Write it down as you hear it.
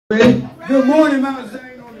Ready? Good morning, Mount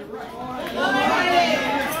Zion on the right. Good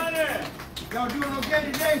morning. Y'all doing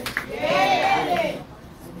okay today? Yeah.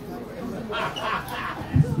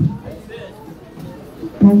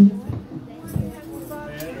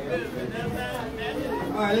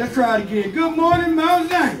 All right, let's try it again. Good morning, Mount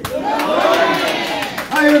Zion. Good morning.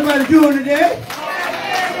 How everybody doing today?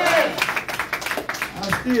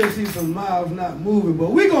 I still see some mouths not moving,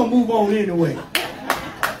 but we're going to move on anyway.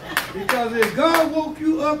 Because if God woke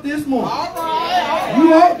you up this morning,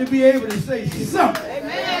 you ought to be able to say something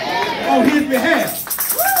on his behalf.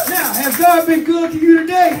 Now, has God been good to you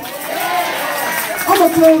today? I'm going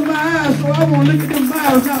to close my eyes so I won't look at them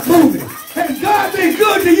mouths not moving. Has God been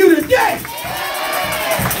good to you today?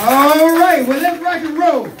 All right, well, let's rock and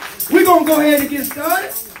roll. We're going to go ahead and get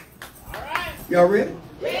started. Y'all ready?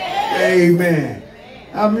 Amen.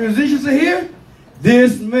 Our musicians are here.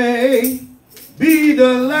 This may be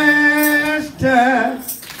the last time.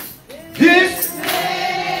 This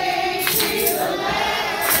may be the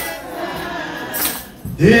last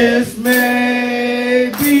time. This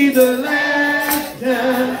may be the last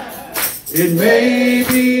time. It may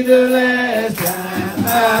be the last time.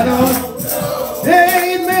 I don't know.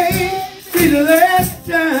 It may be the last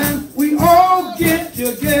time we all get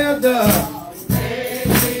together. It may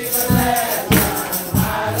be the last time. I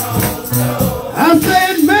don't know. I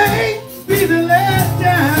said may be the last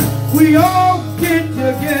time we all get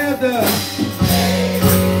together.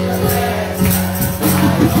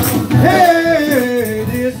 Hey,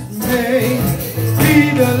 this may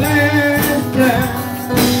be the last time.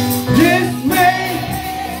 This may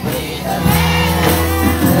be the last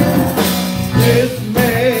time. This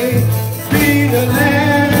may be the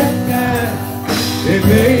last time. It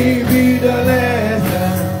may be the last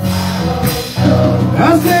time. I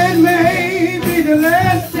said may be the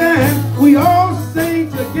last time we all sing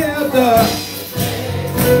together.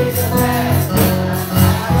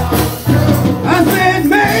 I said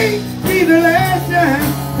may be the last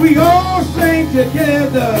time we all sing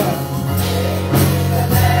together.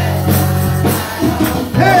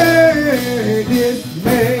 Hey, this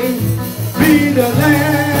may be the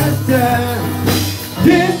last time.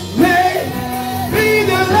 This may be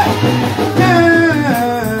the last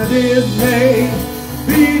time. This may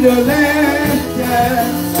be the last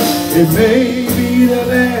time. It may be the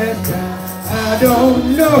last time. I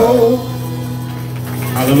don't know.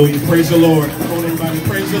 Hallelujah. Praise the Lord. Come on, everybody.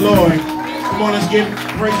 Praise the Lord. Come on, let's give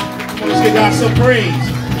praise. Come on, let's give God some praise.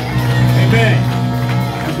 Amen.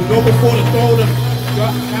 As we go before the throne of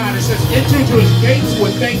God, it says, enter into his gates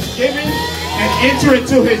with thanksgiving and enter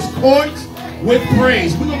into his courts with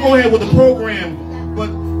praise. We're going to go ahead with the program, but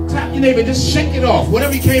tap your neighbor, just shake it off.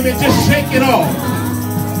 Whatever you came in, just shake it off.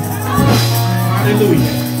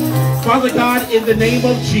 Hallelujah. Father God, in the name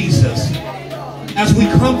of Jesus, as we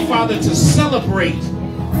come, Father, to celebrate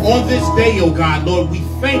on this day, oh God, Lord, we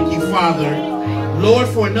thank you, Father, Lord,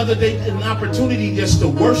 for another day, an opportunity just to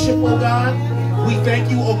worship, oh God. We thank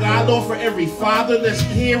you, oh God, Lord, for every father that's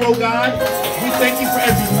here, oh God. We thank you for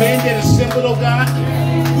every man that assembled, oh God.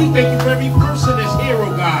 We thank you for every person that's here,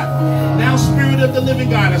 oh God. Now, Spirit of the living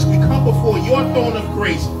God, as we come before your throne of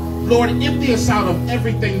grace, Lord, empty us out of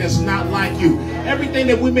everything that's not like you. Everything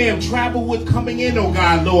that we may have traveled with coming in, oh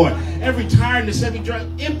God, Lord. Every tiredness, every drive,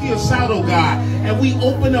 empty us out, oh God. And we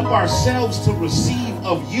open up ourselves to receive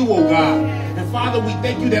of you, oh God. And Father, we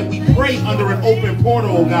thank you that we pray under an open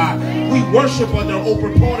portal, oh God. We worship under an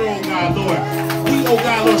open portal, oh God, Lord. We, oh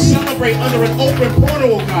God, Lord, celebrate under an open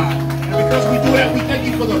portal, oh God. And because we do that, we thank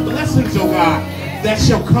you for the blessings, oh God, that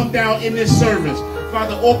shall come down in this service.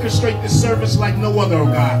 Father, orchestrate this service like no other, oh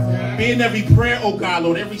God. Be in every prayer, oh God,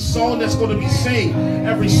 Lord, every song that's going to be sung,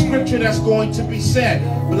 every scripture that's going to be said.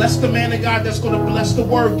 Bless the man of God that's going to bless the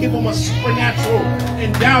word. Give him a supernatural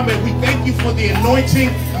endowment. We thank you for the anointing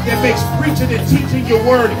that makes preaching and teaching your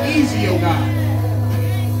word easy, oh God.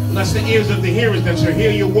 Bless the ears of the hearers that shall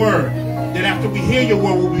hear your word. That after we hear your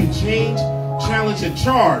word, we'll be changed, challenged, and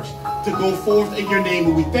charged to go forth in your name.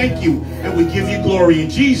 And we thank you and we give you glory in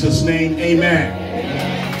Jesus' name. Amen.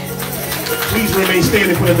 Please remain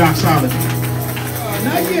standing for the doxology.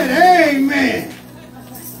 Not yet. Amen.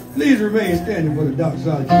 Please remain standing for the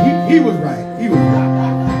doxology. He was right. He was right.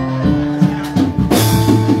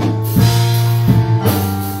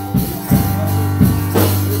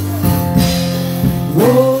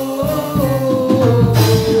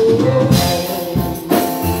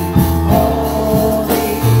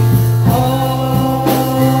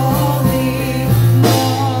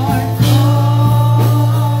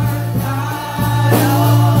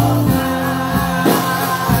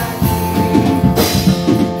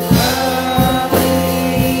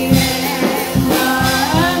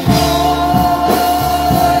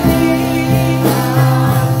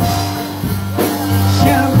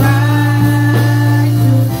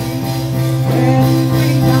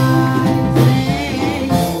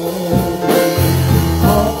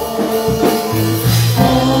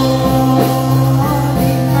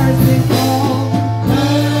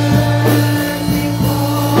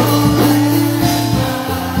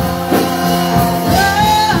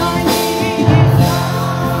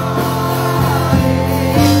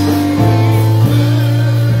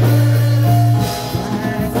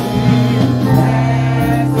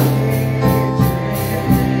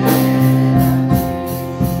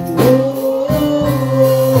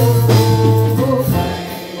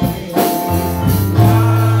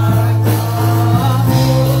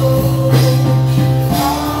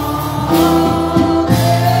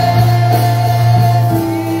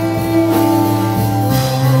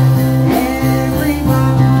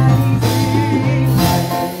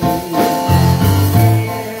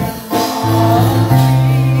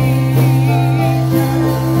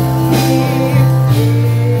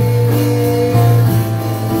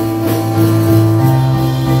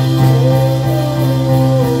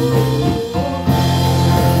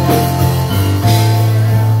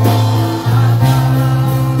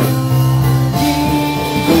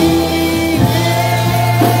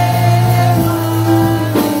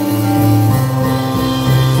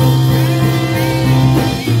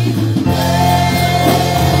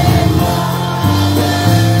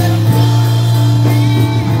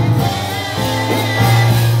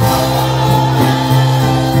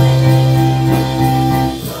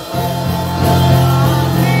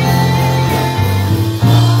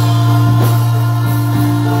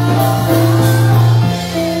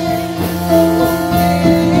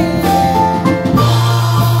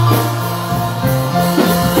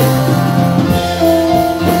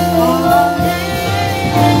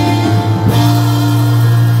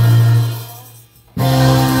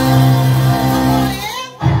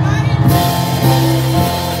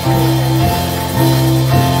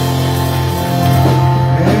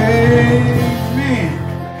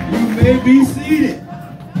 may be seated.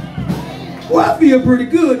 Well, I feel pretty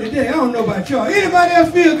good today. I don't know about y'all. Anybody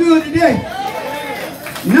else feel good today?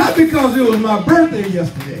 Not because it was my birthday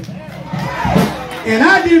yesterday. And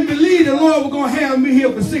I didn't believe the Lord was going to have me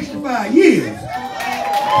here for 65 years.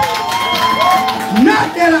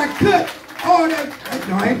 Not that I cut all that.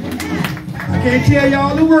 No, I can't tell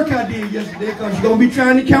y'all the work I did yesterday because you're going to be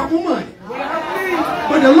trying to count my money.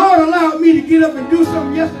 But the Lord allowed me to get up and do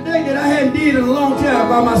something yesterday that I hadn't did in a long time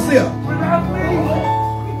by myself.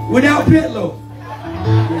 Without Petlo.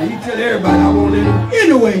 Yeah, he tell everybody I won't let him.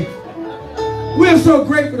 Anyway, we're so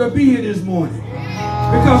grateful to be here this morning.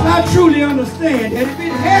 Because I truly understand that if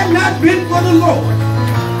it had not been for the Lord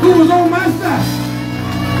who was on my side,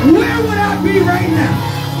 where would I be right now?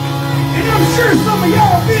 And I'm sure some of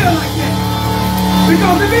y'all feel like that.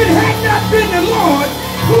 Because if it had not been the Lord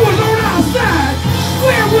who was on our side,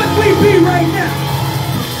 where would we be right now?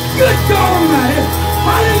 Good God Almighty.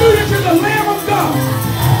 Hallelujah to the Lamb of God.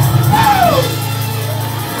 Oh!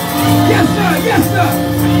 Yes, sir. Yes, sir.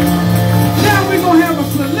 Now we're going to have a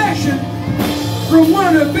selection from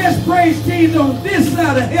one of the best praise teams on this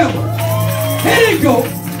side of heaven. Here they go.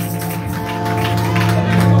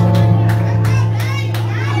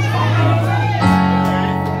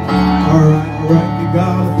 All right. Give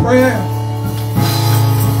God a prayer.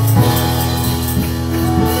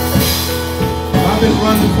 I've been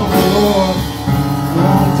running from the Lord a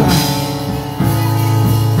long time.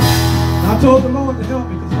 I told the Lord to help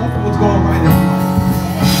me because nothing was going right now.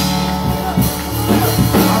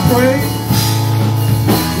 I prayed.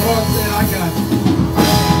 Lord said, I got you.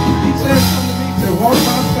 He said something to me. He said, walk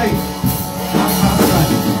by faith, not by sight.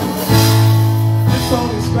 This song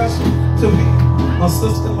is special to me. My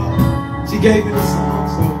sister-in-law, she gave me this song,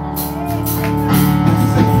 so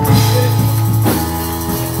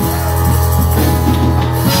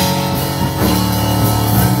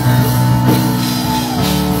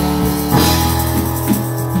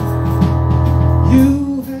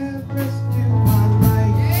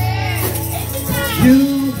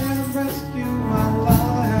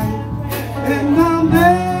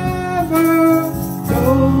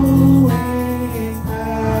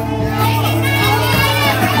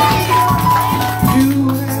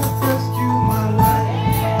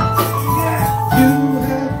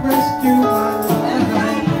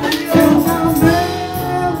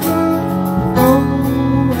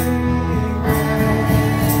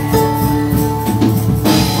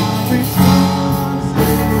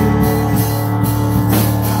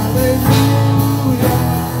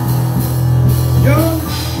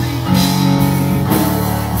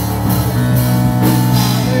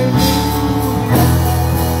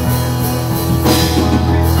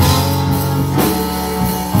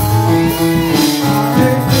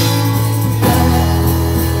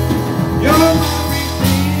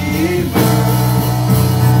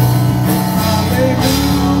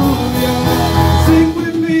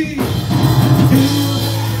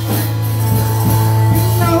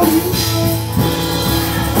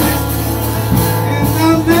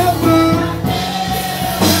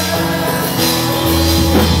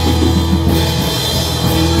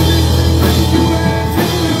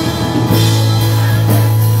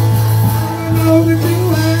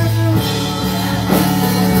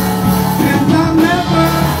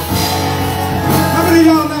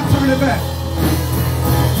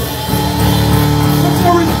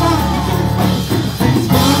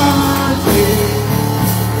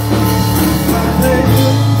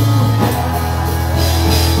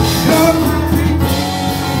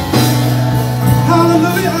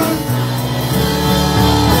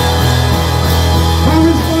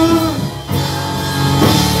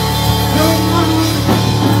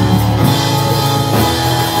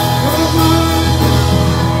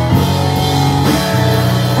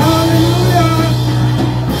hallelujah.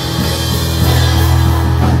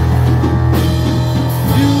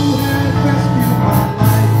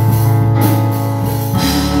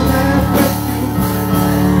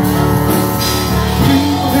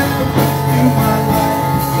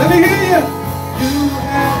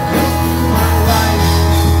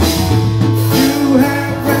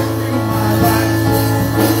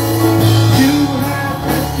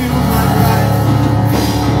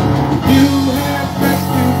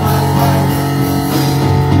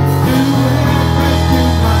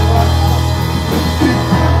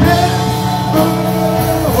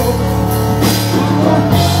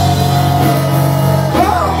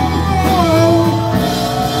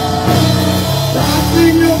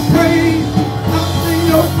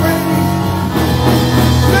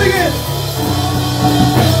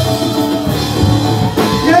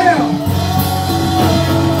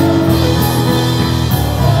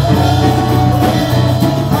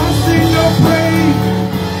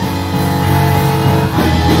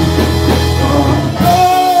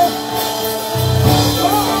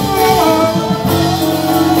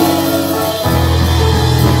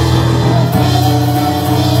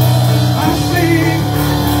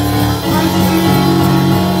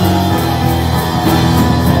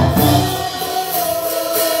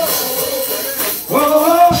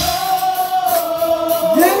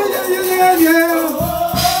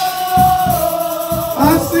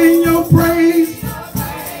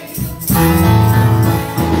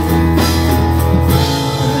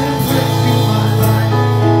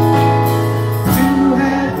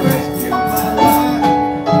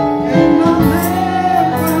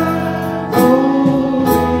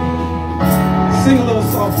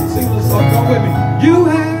 song. Sing a little song. Come with me. You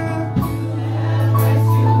have.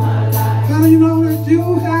 How do you know that you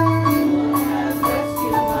have?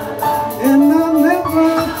 And I'll never.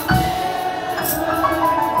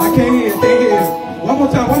 I can't hear it. Can't hear it. One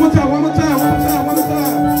more time. One more time. One more time. One more time. One more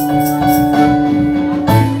time.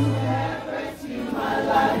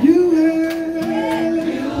 You have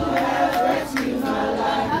rescued my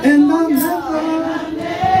life. And I'll never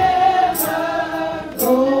going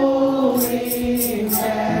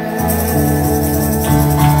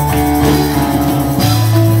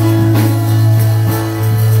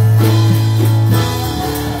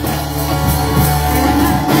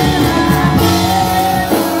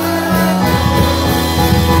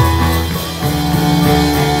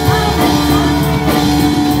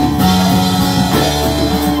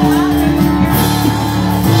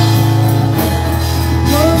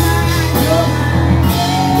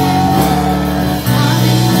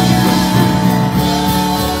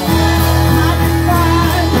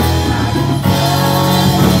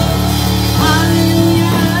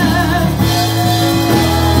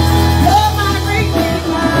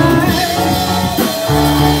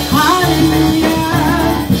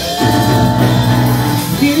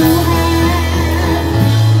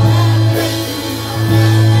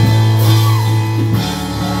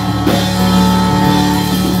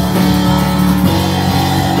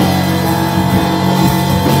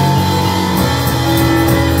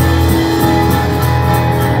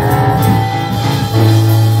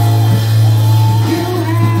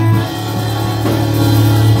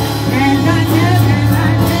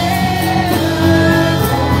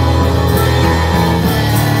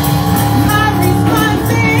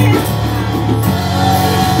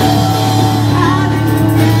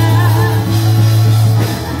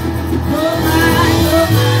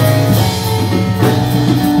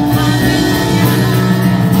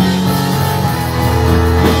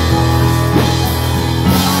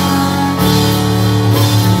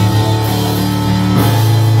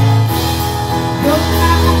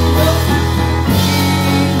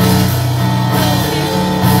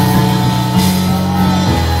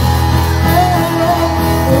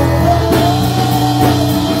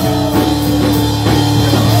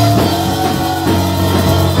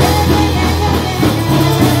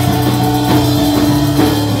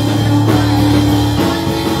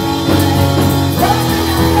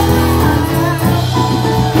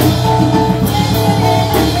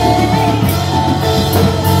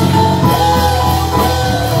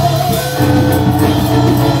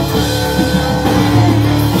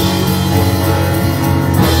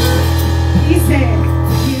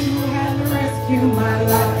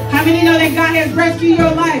rescue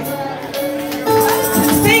your life.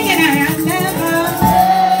 Sing it, I never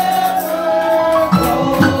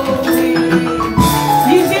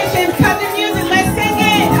musicians, cut the music, let's sing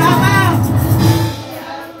it out loud.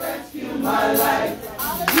 You have rescued my life.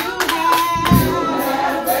 You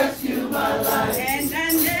have rescued my life.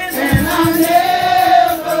 And I'm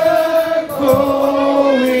never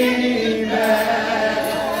going back.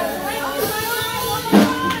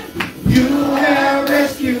 You have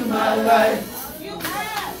rescued my life.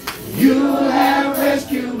 You have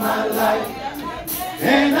rescued my life,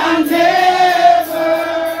 and I'm never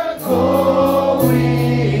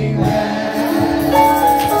going back.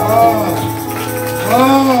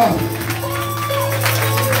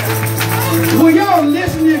 Were y'all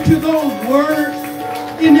listening to those words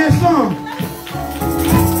in that song?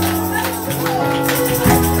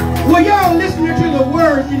 Were y'all listening to the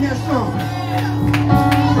words in that song?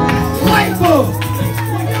 Light bulb.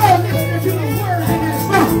 Were y'all listening to the words in that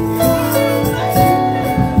song?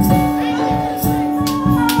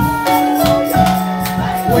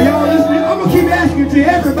 Well, y'all listening? I'm going to keep asking to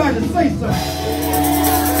everybody to say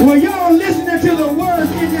something. Well, y'all listening to the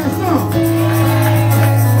words in that song?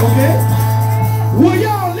 Okay? Well,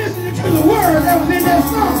 y'all listening to the words that was in that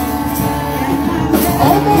song?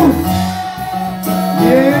 Almost.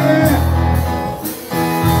 Yeah.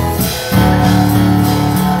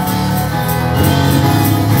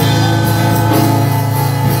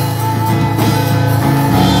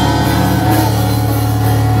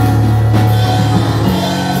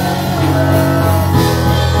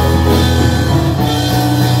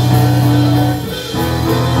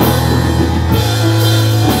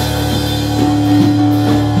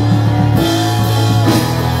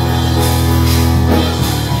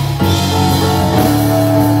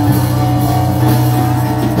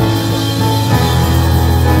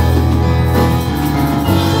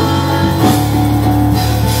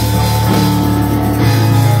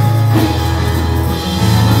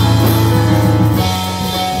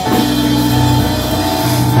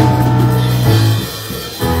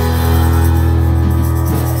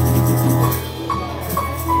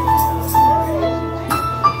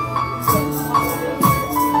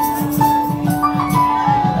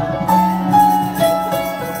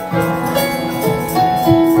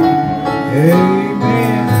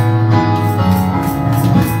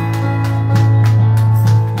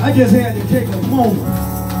 I just had to take a moment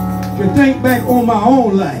to think back on my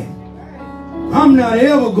own life. I'm not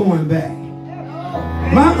ever going back.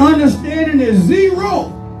 My understanding is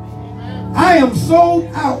zero. I am sold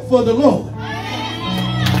out for the Lord.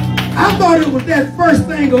 I thought it was that first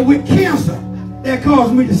thing with cancer that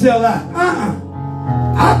caused me to sell out.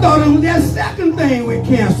 I thought it was that second thing with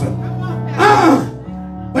cancer.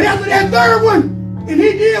 But after that third one, and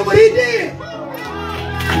he did what he did,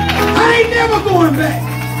 I ain't never going back.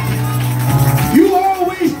 You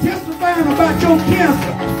always testifying about your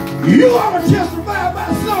cancer. You ought to testify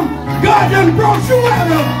about something God done brought you out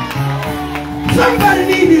of. Somebody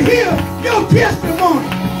need to hear your testimony.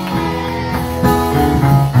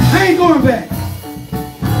 I ain't going back.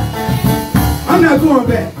 I'm not going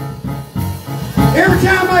back. Every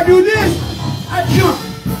time I do this, I jump.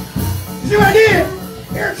 You see what I did?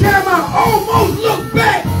 Every time I almost look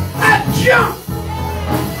back, I jump.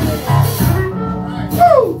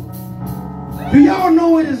 Woo! Do y'all know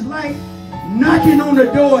what it's like knocking on the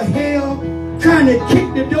door of hell, trying to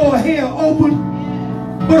kick the door of hell open?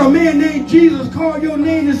 But a man named Jesus called your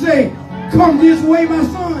name and say, come this way, my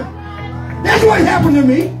son. That's what happened to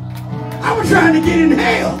me. I was trying to get in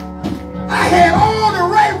hell. I had all the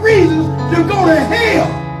right reasons to go to hell.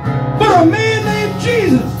 But a man named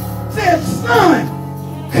Jesus said, son,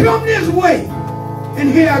 come this way. And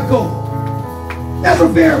here I go. That's a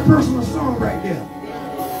very personal song right there.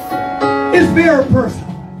 It's very personal.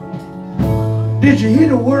 Did you hear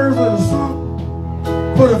the words of the song?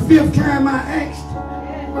 For the 5th time I asked.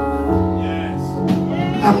 Yes.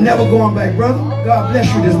 I'm never going back, brother. God bless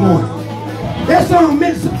you this morning. That song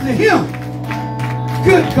meant something to him.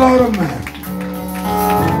 Good God Almighty.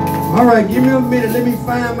 All right, give me a minute. Let me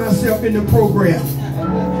find myself in the program.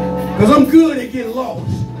 Because I'm good at getting lost.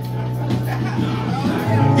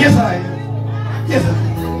 Yes, I am. Yes, I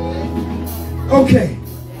am. Okay.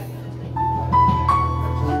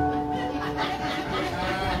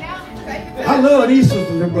 I love these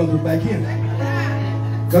sisters and brothers back here.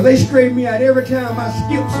 Because they straighten me out every time I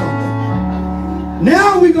skip something.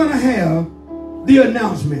 Now we're going to have the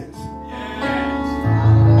announcements.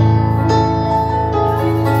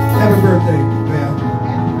 Happy birthday, Val.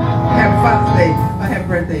 Happy Father's Day. Happy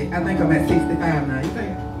birthday. I think I'm at 65 now. You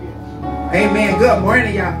think? Amen. Good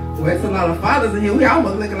morning, y'all. Well, it's a lot of fathers in here. We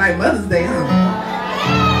almost looking like Mother's Day, huh?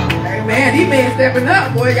 Amen. These men stepping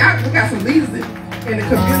up, boy. Y'all, we got some leaders in the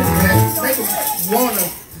community that they want to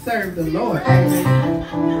serve the Lord. Amen.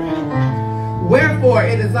 Wherefore,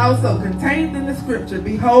 it is also contained in the scripture,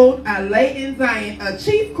 behold, I lay in Zion a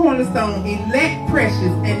chief cornerstone, elect,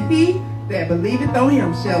 precious, and he that believeth on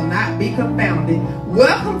him shall not be confounded.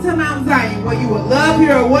 Welcome to Mount Zion, where you will love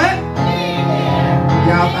here or what?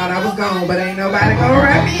 Y'all thought I was gone, but ain't nobody gonna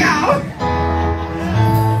wrap me out.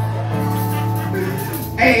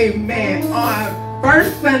 Amen. On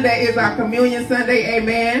first Sunday is our communion Sunday.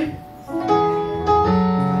 Amen.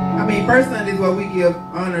 I mean, first Sunday is where we give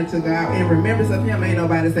honor to God in remembrance of him. Ain't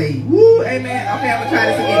nobody say, woo, amen. Okay, I'm gonna try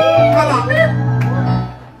this again. Hold on here.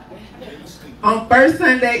 On first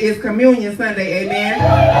Sunday is Communion Sunday, amen?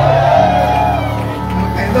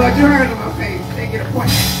 Okay, Lord, you heard them, okay, they get a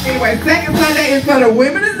point. Anyway, second Sunday is for the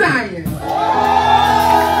women of Zion.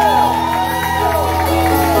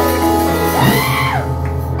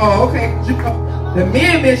 Oh, okay. The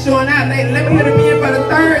men been showing out lately. Let me hear the men for the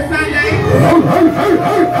third Sunday.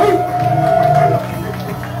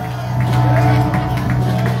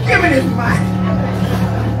 Give me this mic.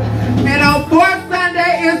 And on fourth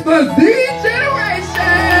Sunday is for Z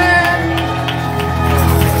generation.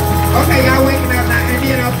 Okay, y'all waking up now. And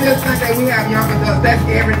then on fifth Sunday we have young adults. That's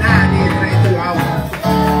every 9 days. It ain't 2 hours.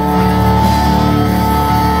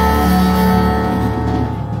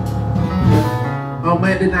 On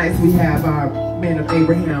Monday nights we have our Men of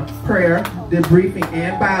Abraham prayer, debriefing,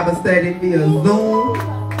 and Bible study via Zoom.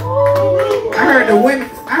 I heard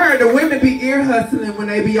the women be ear hustling when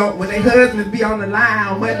they be on, when their husbands be on the line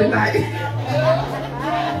on Monday night.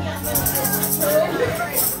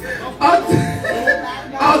 On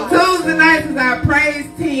Tuesday nights is our praise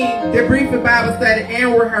team, debriefing, Bible study,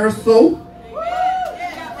 and rehearsal.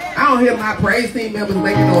 I don't hear my praise team members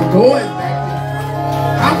making no noise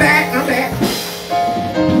back there. I'm back.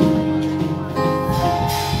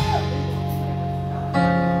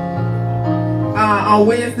 On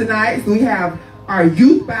Wednesday nights, we have our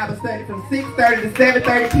youth Bible study from 6:30 to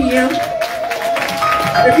 7:30 p.m.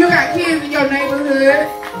 If you got kids in your neighborhood,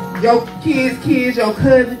 your kids, your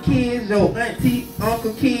cousin kids, your auntie,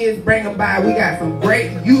 uncle kids, bring them by. We got some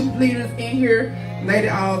great youth leaders in here. Lady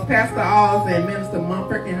Alls, Pastor Alls, and Minister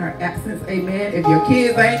Mumford in her absence. Amen. If your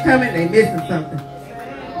kids ain't coming, they missing something.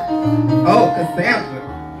 Oh, Cassandra.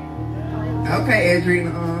 Okay,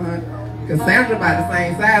 Adrena, Cause Sandra about the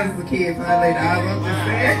same size as the kids, huh, lady? I'm just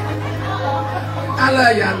saying. I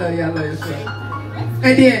love you, I love you, I love you, sir.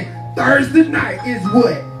 And then Thursday night is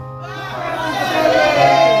what?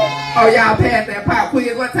 Oh, y'all passed that pop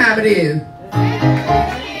quiz. What time it is?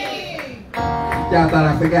 Y'all thought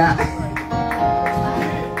I forgot.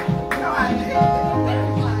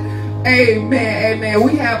 Amen, amen.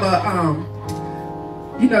 We have a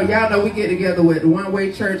you know, y'all know we get together with the One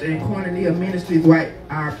Way Church and Cornelia Ministries, right?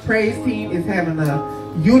 Our praise team is having a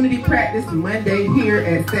unity practice Monday here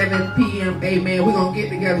at 7 p.m. Amen. We're going to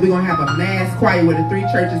get together. We're going to have a mass choir with the 3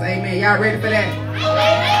 churches. Amen. Y'all ready for that?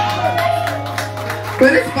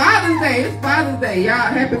 But it's Father's Day. It's Father's Day. Y'all,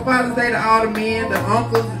 happy Father's Day to all the men, the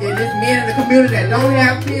uncles, and just men in the community that don't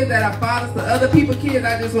have kids, that are fathers to other people's kids.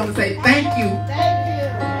 I just want to say thank you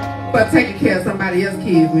for taking care of somebody else's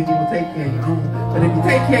kids when you will take care of your own. But if you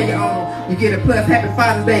take care of your own, you get a plus. Happy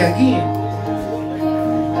Father's Day again.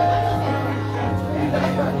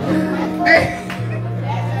 Hey,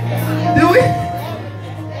 do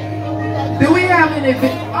we have any?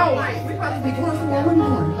 Oh wait, we supposed to be going somewhere. Where we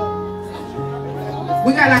going?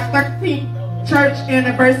 We got our 13th church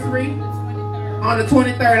anniversary on the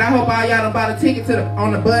 23rd. I hope all y'all done bought a ticket to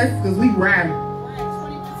on the bus because we riding.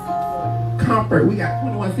 Comfort. We got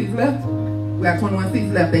 21 seats left. We got 21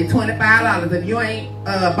 seats left. They $25. If you ain't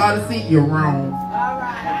bought a seat, you're wrong. All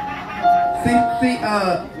right.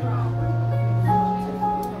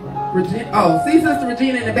 See Sister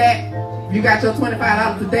Regina in the back. You got your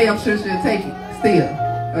 $25 today. I'm sure she'll take it still.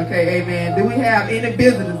 Okay, amen. Do we have any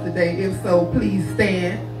visitors today? If so, please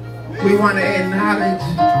stand. We want to acknowledge.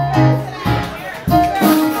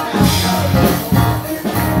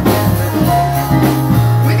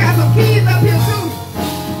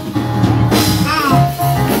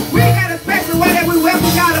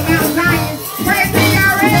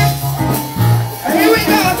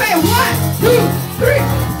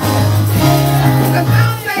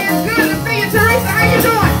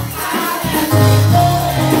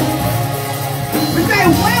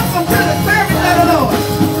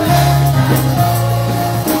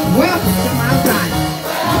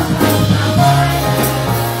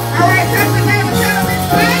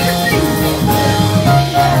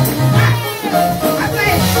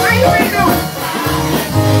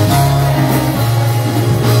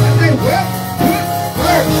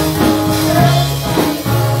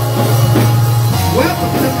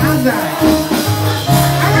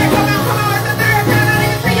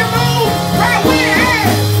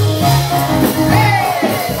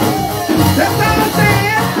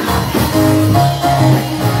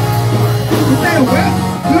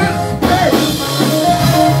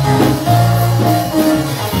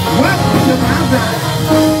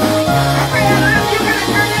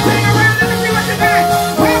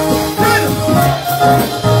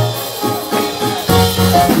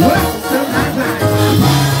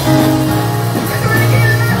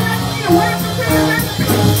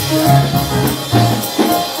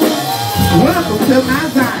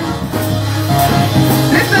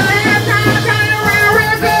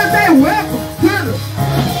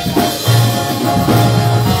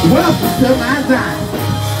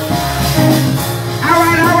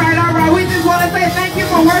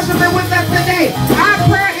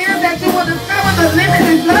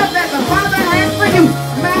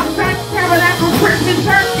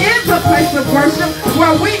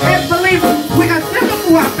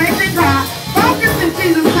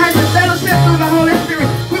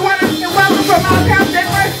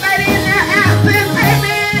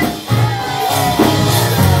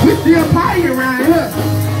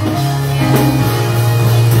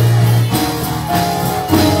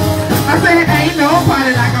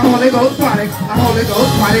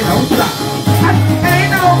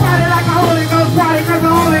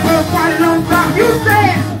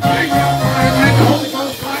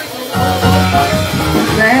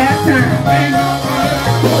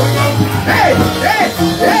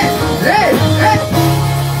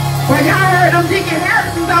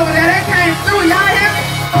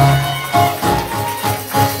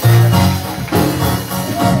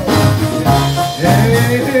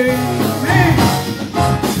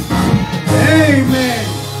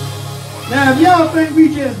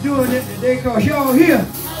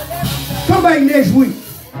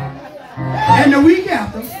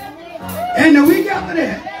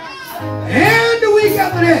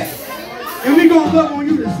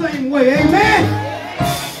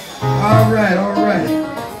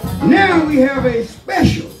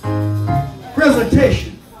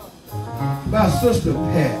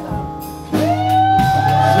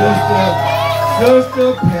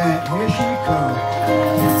 Sister Pat, here she comes.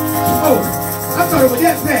 Oh, I thought it was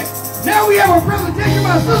that Pat. Now we have a presentation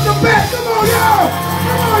by Sister Pat. Come on, y'all.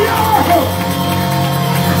 Come on, y'all.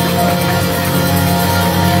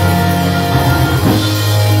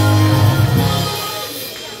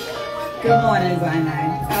 Good morning, Zion.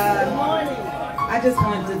 I just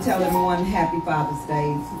wanted to tell everyone Happy Father's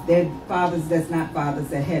Day. They're fathers that's not fathers,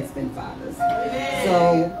 that has been fathers.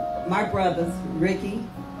 So my brothers, Ricky,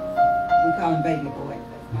 we call him Baby Boy,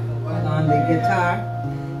 on the guitar,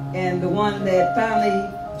 and the one that finally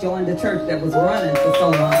joined the church that was running for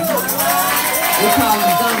so long, we call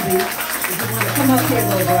him Zombie. If you want to come up here,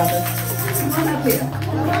 little brother, come on up here.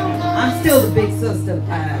 I'm still the big sister,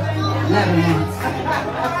 11 months.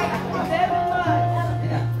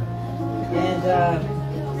 And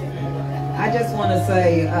I just want to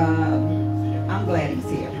say, I'm glad he's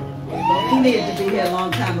here. He needed to be here a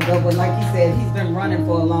long time ago, but like he said, he's been running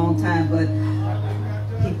for a long time, but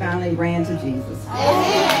he finally ran to Jesus.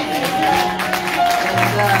 And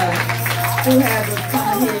who has us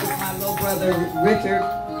come here is my little brother, Richard,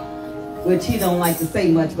 which he don't like to say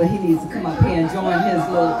much, but he needs to come up here and join his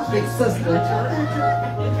little big sister.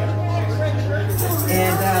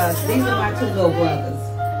 And these are my two little brothers.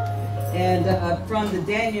 And from the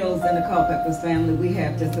Daniels and the Culpeppers family, we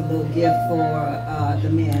have just a little gift for the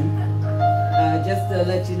men. Just to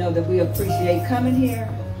let you know that we appreciate coming here,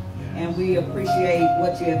 and we appreciate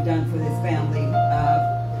what you have done for this family.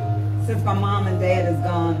 Since my mom and dad is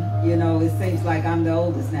gone, you know, it seems like I'm the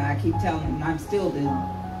oldest now. I keep telling them I'm still the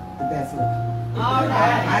best looking. All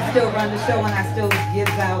right. I still run the show, and I still give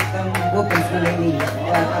out them whoopings when they need it.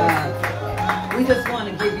 But we just want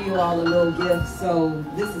to give you all a little gift. So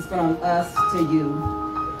this is from us to you,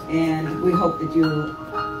 and we hope that you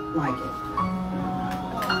like it.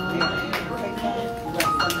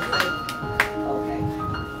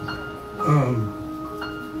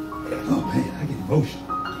 Oh man, I get emotional. I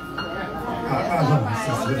love my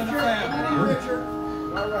sister.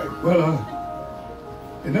 Well,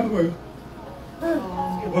 in other words,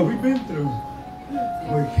 what we've been through,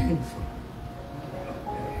 where we came from.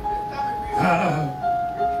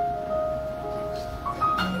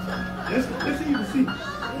 Let's even see.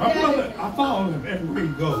 My brother, I follow him everywhere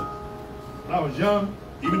he goes. When I was young,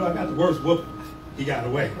 even though I got the worst whooping, he got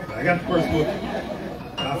away. But I got the worst whooping.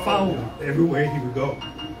 And I followed him everywhere he would go.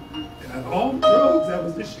 And on all the roads that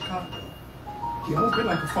was in Chicago, he always been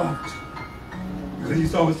like a father to me. Because he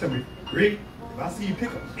used to always tell me, Rick, if I see you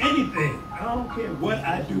pick up anything, I don't care what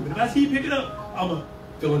I do, but if I see you pick it up, I'm going to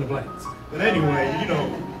fill in the blanks. But anyway, you know,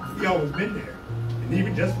 he always been there. And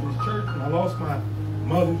even just in his church, when I lost my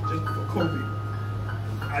mother just before COVID,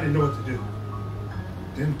 I didn't know what to do.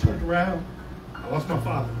 Then turned around, I lost my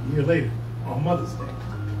father a year later on Mother's Day.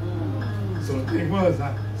 So the thing was,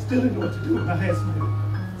 I still didn't know what to do, and I had somebody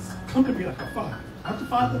come to me like a father. Not the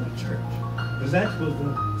father of the church, but actually was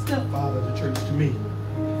the stepfather of the church to me.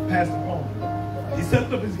 Pastor Paul. He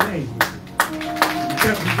stepped up his game. He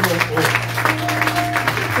kept me going forward.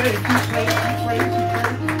 He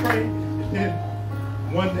prayed. And then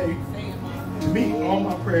one day, to me, all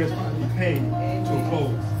my prayers finally came to a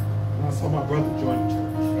close. And I saw my brother join the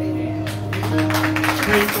church.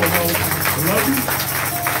 Pray for all. I love you.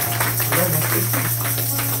 I love my sister.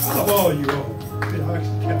 I love all you all. It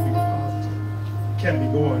actually kept me positive. Kept me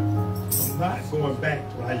going. I'm not going back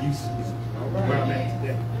to what I used to be. Where I'm at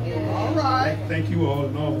today. All right. Thank you all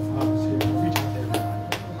and all the fathers here. Reach out to everybody.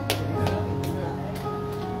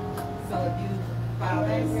 So if you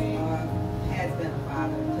fathers has been a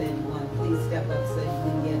father to anyone, please step up so you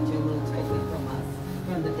can get your little token from us,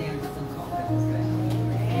 from the Daniels and Culpeppers family.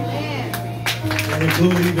 Amen. That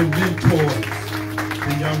includes even mentors,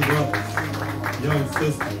 the young brothers, young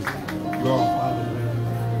sisters. You all fathers.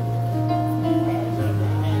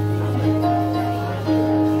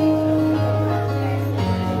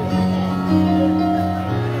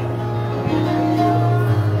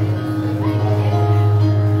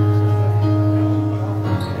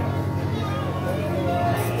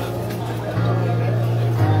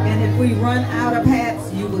 If we run out of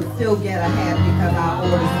hats, you will still get a hat because I'll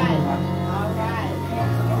order some more.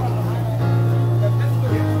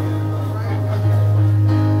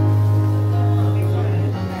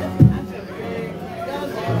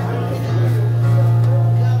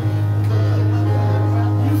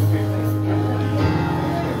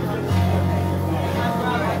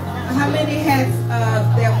 How many hats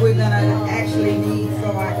that we're gonna actually need so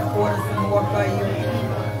I can order some more for you?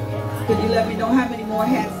 Could you let me know how many more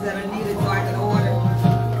hats that are needed so I can order?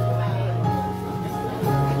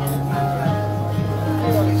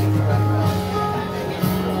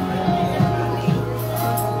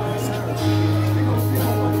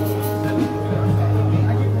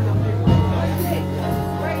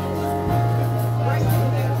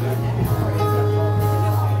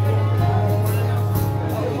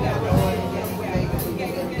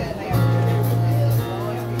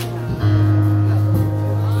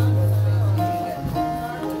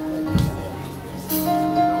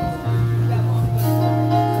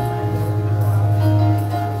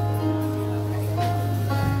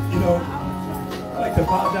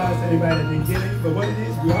 anybody that didn't get it, but what it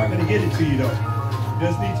is, we are going to get it to you though. You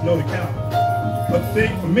just need to know the count. But the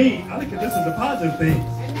thing for me, I look at this as a positive thing.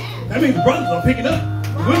 That means the brothers are picking up.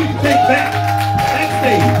 The women can take back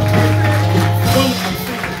stage. Wonderful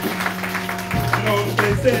thing. You know,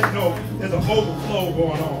 they said, you know, there's an overflow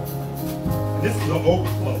going on. And this is an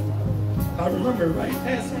overflow. I remember right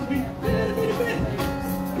past 6 weeks,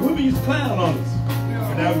 the women used to clown on us.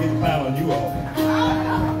 But now we get to clown on you all.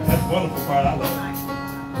 That's the wonderful part I love.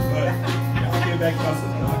 But I'll give it back to my sister. I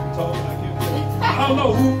can talk. I don't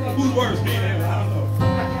know who's worse, me and him. I don't know.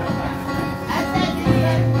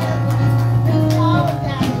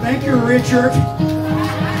 Thank you, Richard.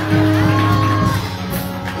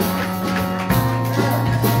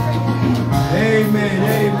 Amen,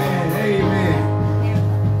 amen, amen.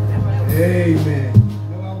 Amen.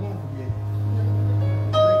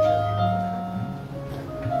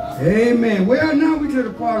 Amen. Well, now we're to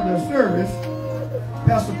the part of the service.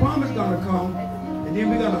 Pastor Palmer's going to come, and then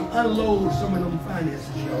we're going to unload some of them finances.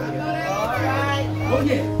 All right. Oh,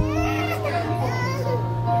 yeah.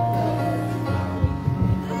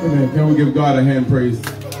 Amen. Can we give God a hand praise?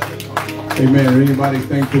 Amen. Are anybody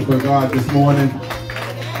thankful for God this morning?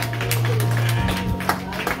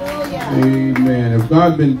 Amen. If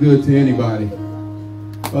God been good to anybody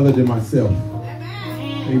other than myself,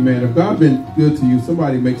 amen. If God been good to you,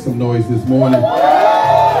 somebody make some noise this morning. Amen.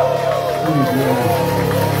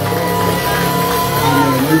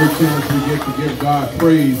 Every chance we get to give God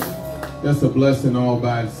praise, that's a blessing all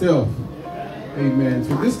by itself. Amen.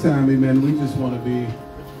 So this time, amen, we just want to be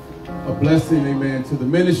a blessing, amen, to the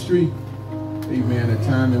ministry. Amen. A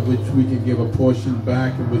time in which we can give a portion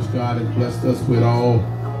back in which God has blessed us with all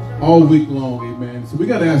week long. Amen. So we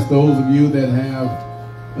got to ask those of you that have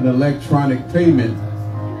an electronic payment,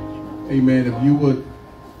 amen, if you would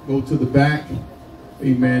go to the back,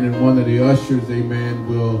 amen, and one of the ushers, amen,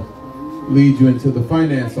 will lead you into the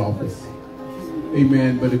finance office.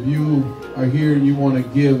 Amen. But if you are here and you want to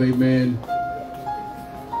give, amen,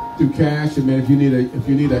 through cash, amen, if you need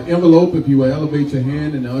an envelope, if you will elevate your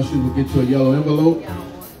hand and the ushers will get you a yellow envelope.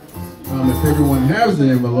 If everyone has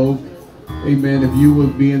an envelope, amen, if you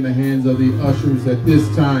would be in the hands of the ushers at this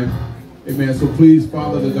time, amen. So please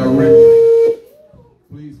follow the direction.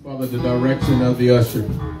 Please follow the direction of the usher.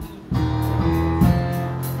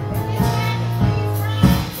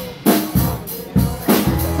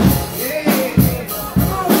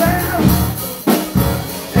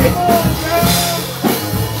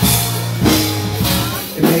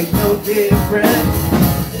 It makes no difference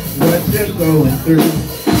what you're going through.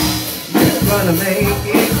 You're gonna make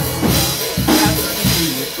it.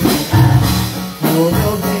 Hold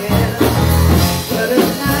your head, put a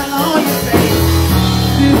smile on your face.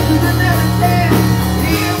 This is another step.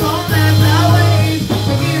 You won't let my ways. So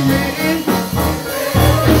get ready.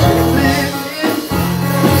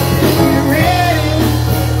 Get ready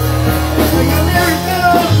for your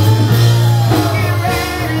miracle. Get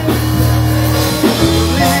ready.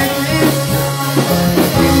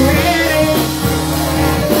 Get ready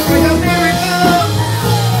for your miracle.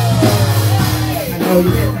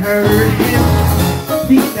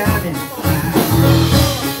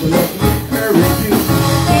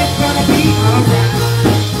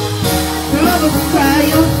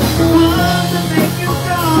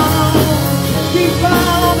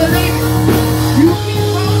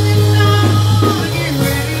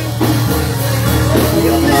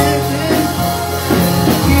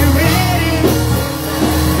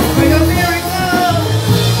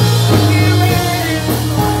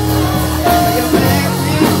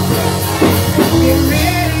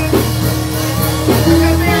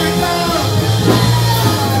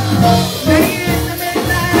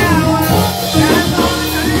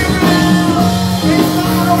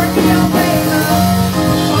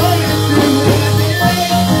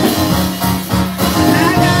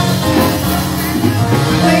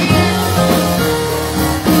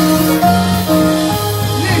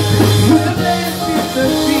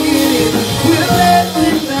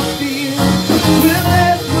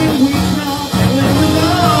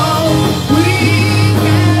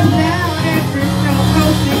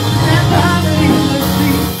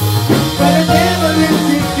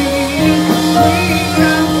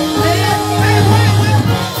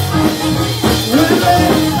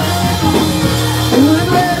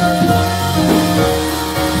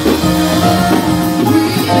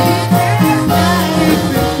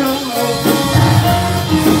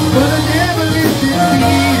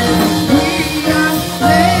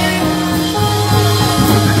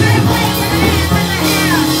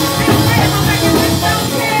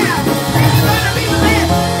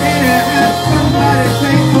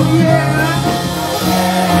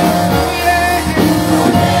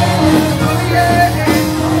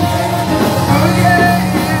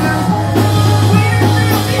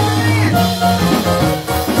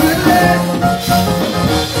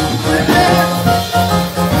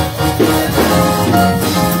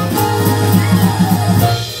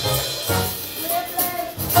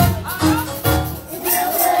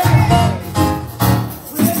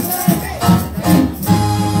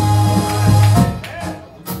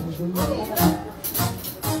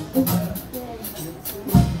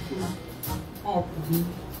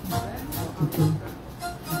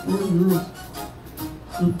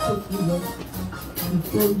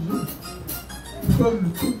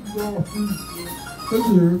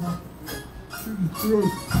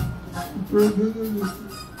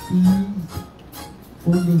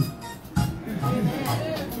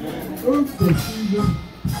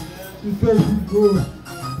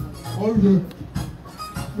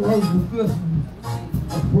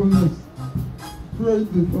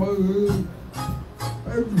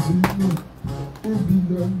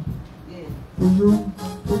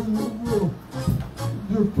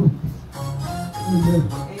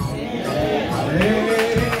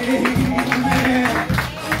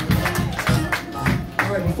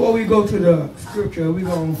 Before we go to the scripture, we're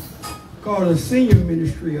going to call the senior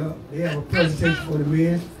ministry up. They have a presentation for the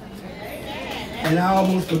men. And I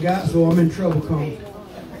almost forgot, so I'm in trouble come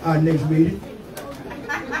our next meeting.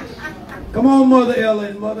 Come on, Mother Ella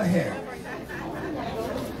and Mother Harry.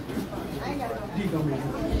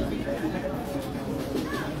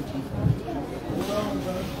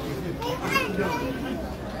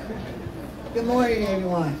 Good morning,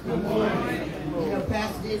 everyone. Good morning. You know,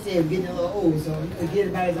 Pastor did say getting a little old, so he forget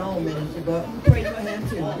about his own ministry, but we pray for him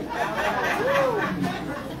too.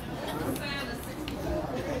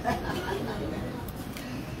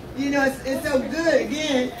 You know, it's so good,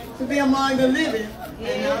 again, to be among the living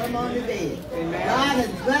and not among the dead. God has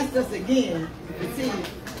blessed us again to see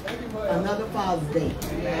another Father's Day.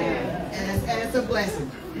 And it's a blessing.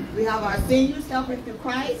 We have our seniors helping through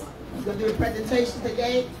Christ. He's going to do a presentation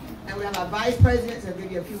today. And we have our vice presidents who will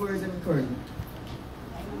give you a few words of encouragement.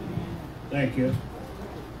 Thank you.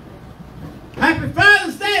 Happy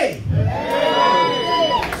Father's Day!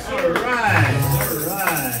 All right.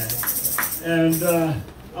 And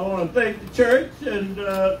I want to thank the church and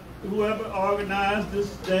whoever organized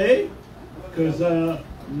this day, because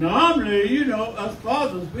normally, you know, us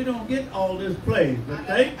fathers, we don't get all this play. But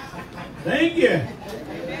thank you.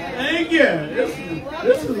 Thank you.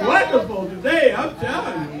 This is wonderful today. I'm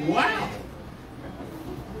telling you. Wow.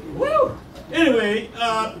 Woo. Anyway,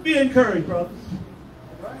 be encouraged, brothers.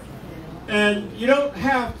 And you don't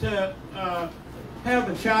have to have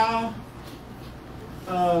a child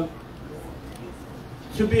to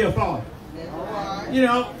be a father. You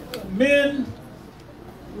know, men,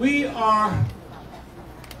 we are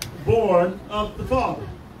born of the Father.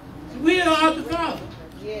 We are the Father.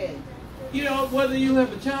 Yeah. You know, whether you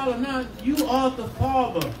have a child or not, you are the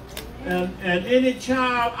Father. And any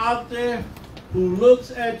child out there who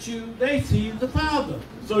looks at you, they see the Father.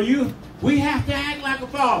 So we have to act like a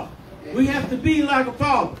father. We have to be like a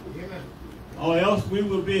father. Or else we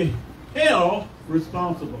will be held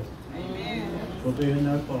responsible for being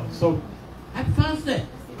that father. So, happy Father's Day.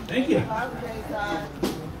 Thank you.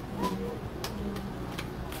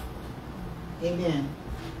 Amen.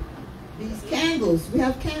 These candles, we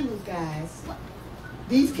have candles, guys.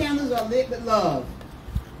 These candles are lit with love,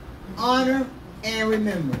 honor, and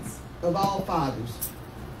remembrance of all fathers.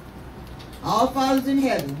 All fathers in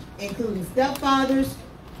heaven, including stepfathers,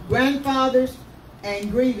 grandfathers,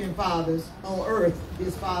 and grieving fathers on earth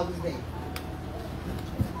this Father's Day.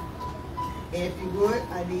 And if you would,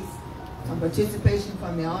 I need some participation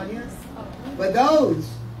from the audience. For those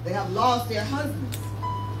that have lost their husbands,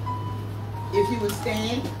 if you would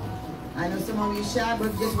stand. I know some of you shy,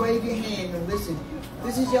 but just wave your hand and listen.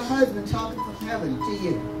 This is your husband talking from heaven to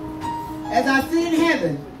you. As I sit in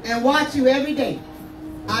heaven and watch you every day,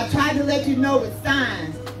 I try to let you know with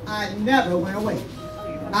signs I never went away.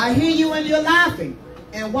 I hear you when you're laughing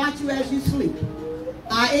and watch you as you sleep.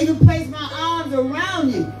 I even place my arms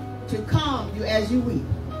around you to calm you as you weep.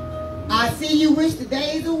 I see you wish the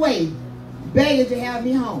days away, begging to have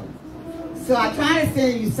me home. So I try to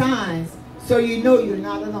send you signs so you know you're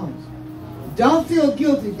not alone. Don't feel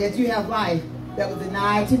guilty that you have life that was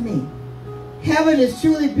denied to me. Heaven is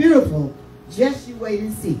truly beautiful. Just you wait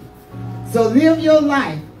and see. So live your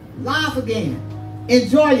life. Laugh again.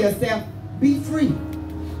 Enjoy yourself. Be free.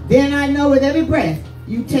 Then I know with every breath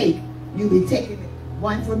you take, you'll be taking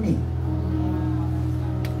one for me.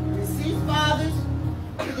 Receive fathers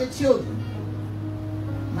to the children.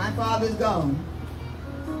 My father's gone.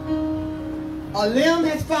 A limb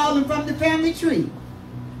has fallen from the family tree.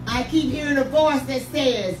 I keep hearing a voice that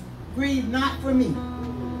says, grieve not for me.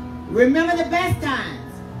 Remember the best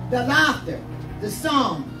times, the laughter, the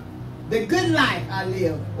song, the good life I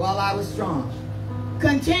lived while I was strong.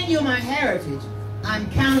 Continue my heritage. I'm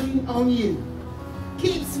counting on you.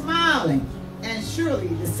 Keep smiling, and surely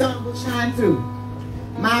the sun will shine through.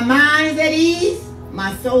 My mind's at ease,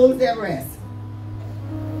 my soul's at rest.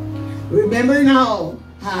 Remembering all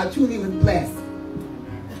how I truly was blessed.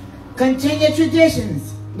 Continue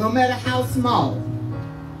traditions, no matter how small.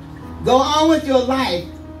 Go on with your life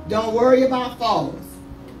Don't worry about falls.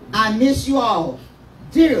 I miss you all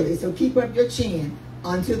dearly, so keep up your chin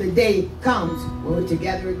until the day comes when we're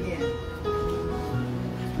together again.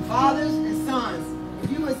 Fathers and sons,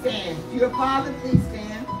 if you would stand. If you're a father, please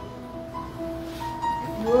stand.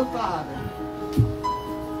 If you're a father.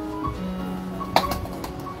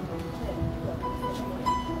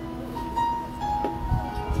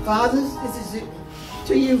 Fathers, this is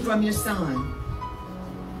to you from your son.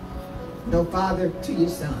 No father to your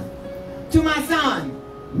son. To my son,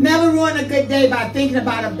 never ruin a good day by thinking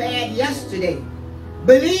about a bad yesterday.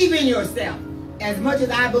 Believe in yourself as much as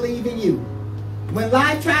I believe in you. When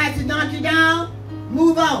life tries to knock you down,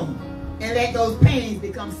 move on and let those pains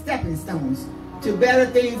become stepping stones to better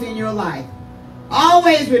things in your life.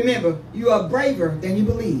 Always remember, you are braver than you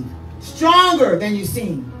believe, stronger than you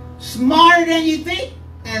seem, smarter than you think,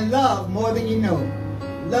 and love more than you know.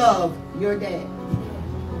 Love your dad.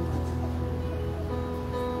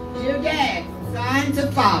 Dear Dad, son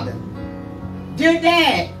to father. Dear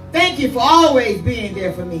Dad, thank you for always being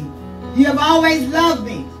there for me. You have always loved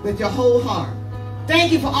me with your whole heart.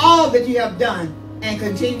 Thank you for all that you have done and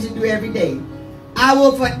continue to do every day. I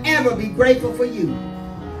will forever be grateful for you.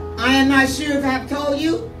 I am not sure if I have told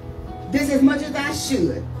you this as much as I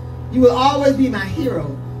should. You will always be my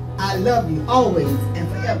hero. I love you always and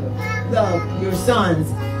forever. Love your sons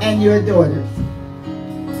and your daughters.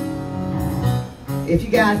 If you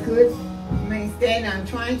guys could remain standing, I'm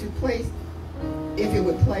trying to place, if it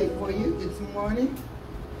would play for you this morning.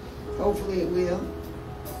 Hopefully it will.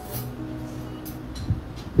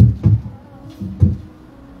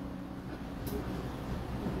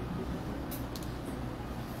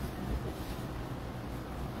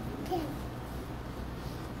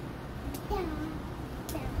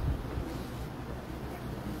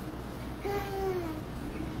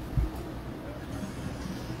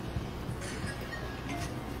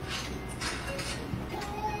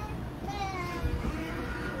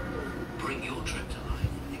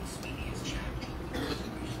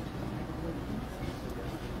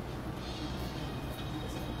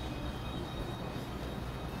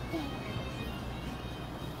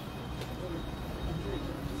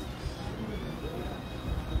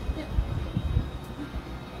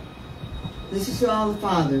 This is to all the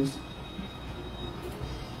fathers.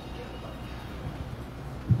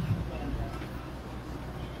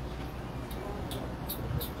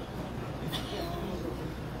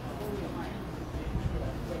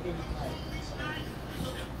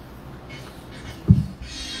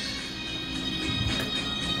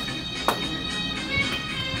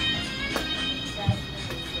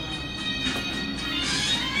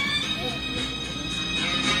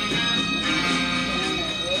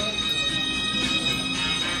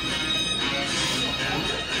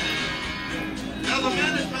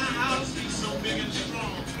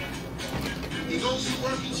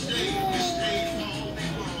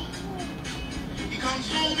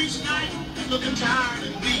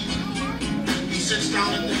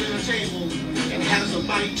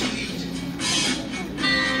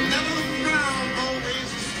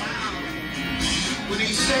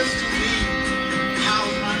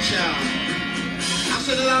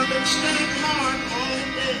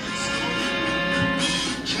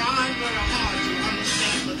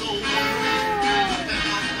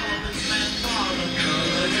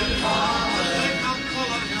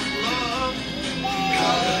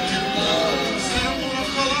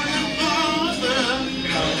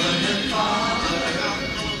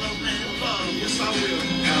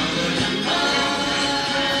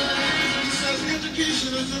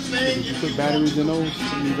 Put batteries in those?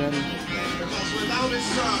 Batteries? Because without his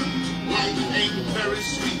son, life ain't very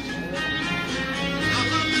sweet. I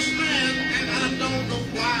love this man and I don't know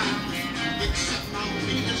why, except I'll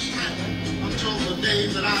be his friend until the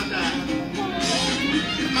day that I die.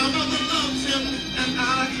 My mother loves him and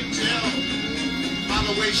I can tell by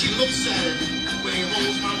the way she looks at him when he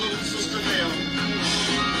holds my little sister Nell.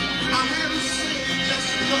 I heard her say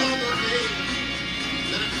just the other day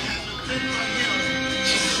that if it hadn't been for him,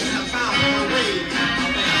 she couldn't have found her way.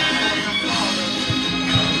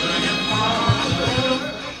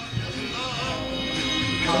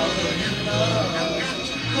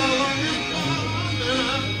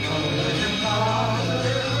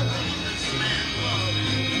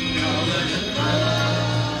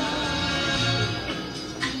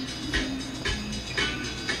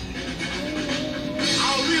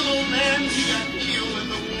 Our real old man, he got killed in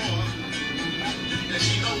the war. And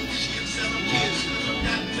she knows she had 17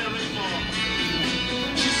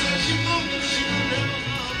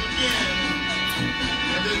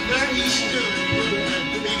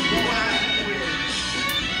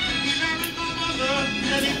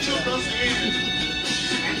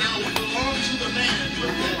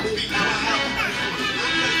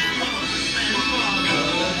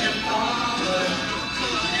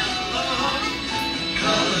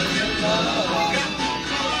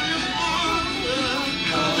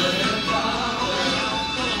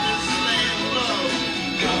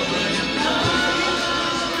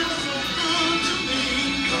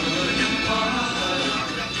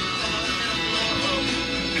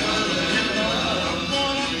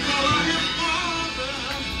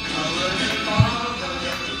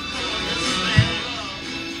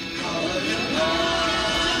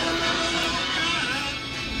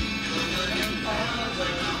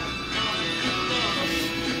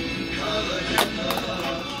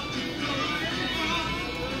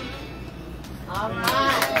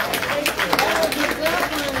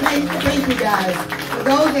 Thank you guys. For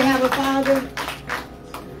those that have a father,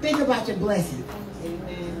 think about your blessing.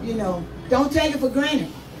 You know, don't take it for granted.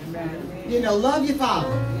 You know, love your father.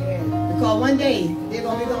 Because one day, they're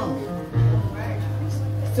going to be gone.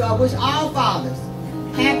 So I wish all fathers,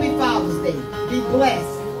 happy Father's Day. Be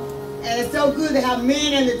blessed. And it's so good to have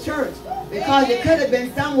men in the church. Because you could have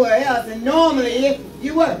been somewhere else. And normally,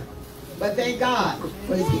 you were. But thank God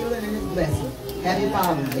for his healing and his blessing. Happy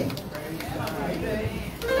Father's Day.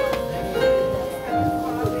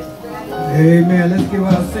 Amen. Let's give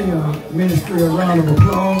our senior ministry a round of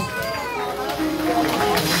applause.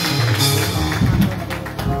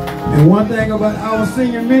 And one thing about our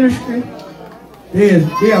senior ministry is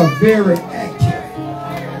they are very active.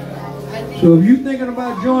 So if you're thinking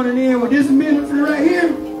about joining in with this ministry right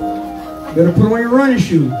here, better put on your running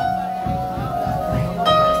shoes.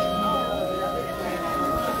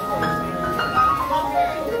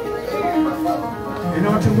 And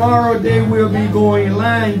on tomorrow day, we'll be going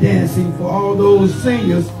line dancing for all those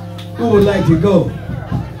seniors who would like to go.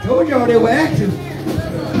 Told y'all they were active.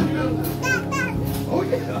 Oh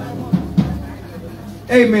yeah.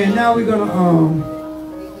 Amen. Now we're gonna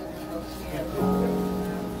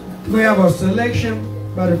we have a selection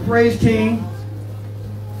by the praise team.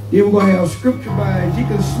 Then we're gonna have scripture by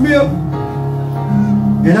Deacon Smith.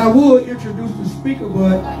 And I would introduce the speaker,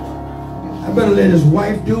 but I better let his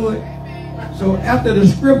wife do it. So after the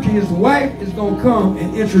scripture, his wife is going to come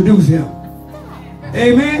and introduce him.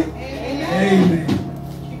 Amen? Amen.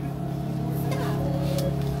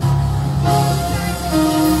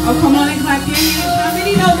 Oh, come on and clap your hands. How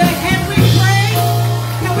many know that as we pray,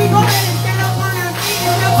 can we go ahead and stand up on our feet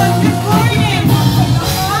and help us this morning?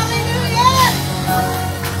 Hallelujah!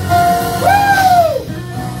 Woo!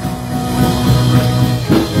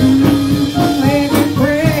 Every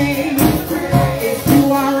praise, if you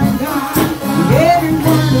are a God, every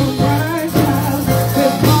word of worship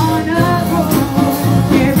is born of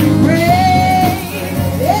God. Every praise,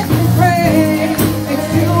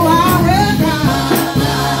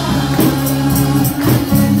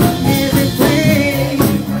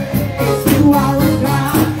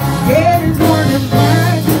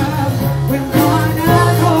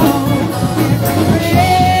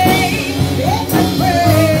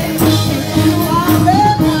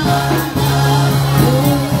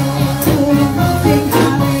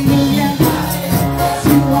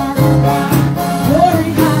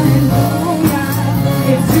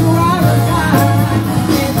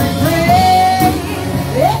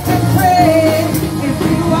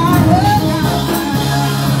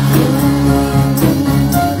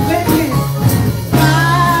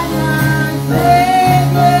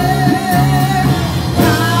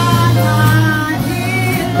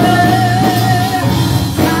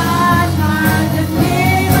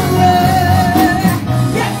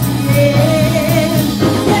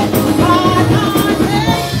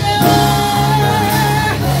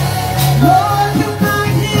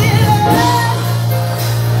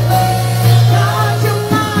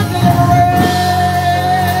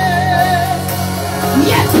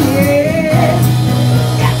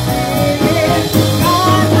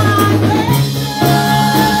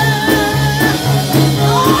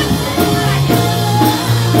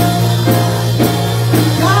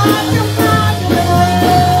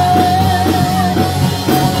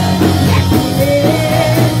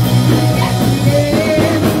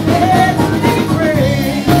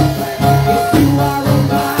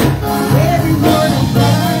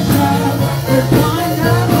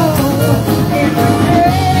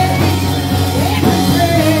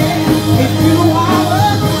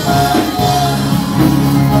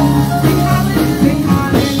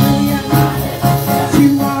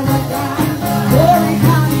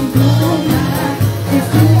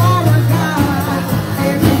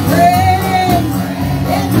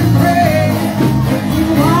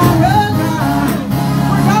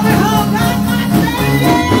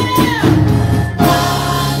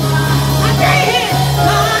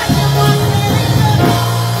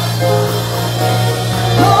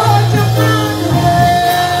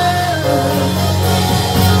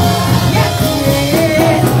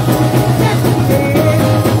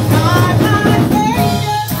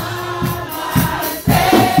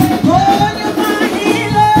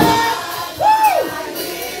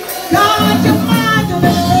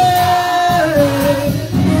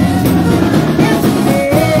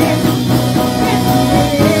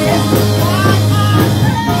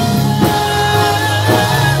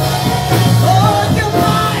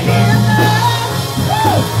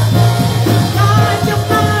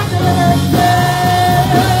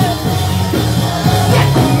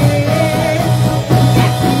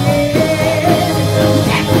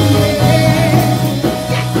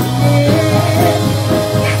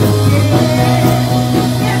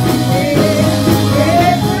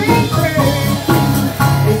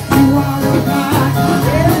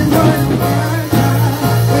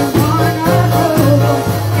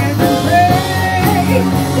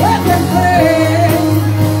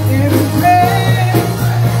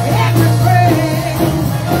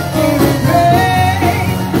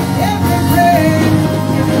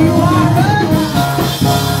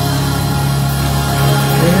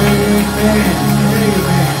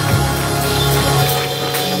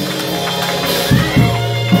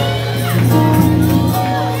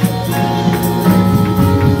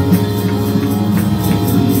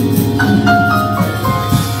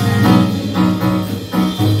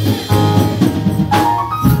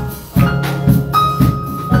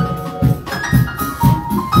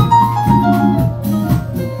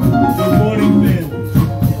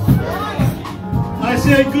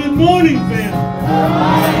 said, good morning, family.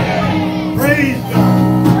 Praise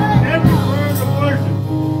God. Every word of worship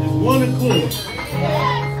is one accord.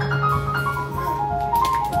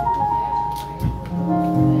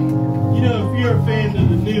 You know, if you're a fan of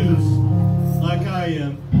the news, like I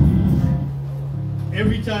am,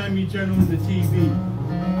 every time you turn on the TV,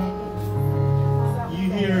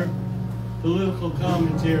 you hear political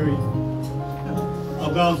commentary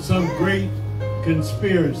about some great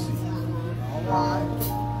conspiracy.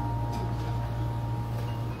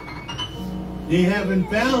 They haven't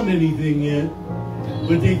found anything yet,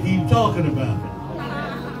 but they keep talking about it.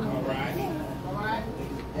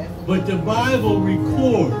 But the Bible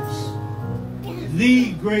records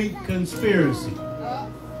the great conspiracy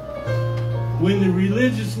when the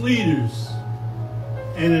religious leaders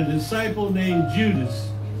and a disciple named Judas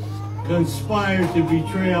conspired to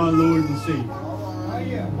betray our Lord and Savior.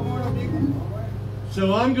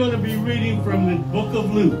 So I'm going to be reading from the book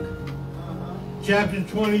of Luke, chapter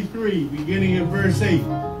 23, beginning at verse 8.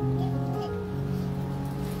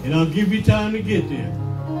 And I'll give you time to get there.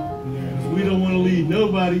 We don't want to leave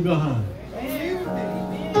nobody behind.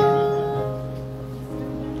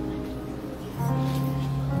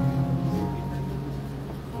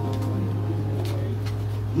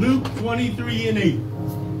 Luke 23 and 8.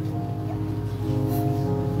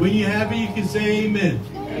 When you have it, you can say amen.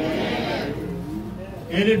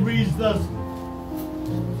 And it reads thus.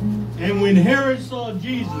 And when Herod saw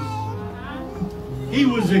Jesus, he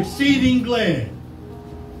was exceeding glad,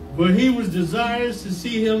 for he was desirous to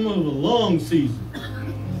see him of a long season,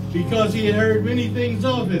 because he had heard many things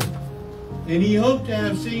of him, and he hoped to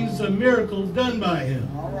have seen some miracles done by him.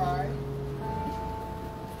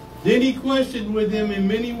 Then he questioned with him in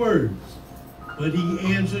many words, but he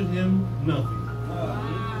answered him nothing.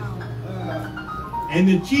 And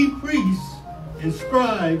the chief priests and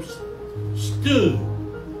scribes stood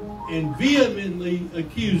and vehemently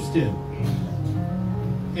accused him.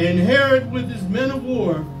 And Herod with his men of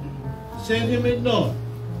war set him at naught,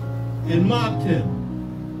 and mocked him,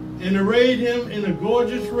 and arrayed him in a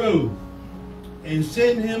gorgeous robe, and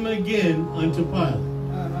sent him again unto Pilate.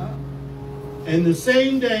 And the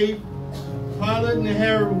same day Pilate and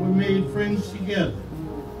Herod were made friends together,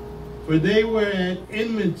 for they were at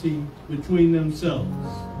enmity between themselves.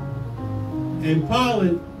 And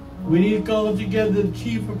Pilate, when he had called together the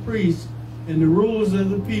chief of priests and the rulers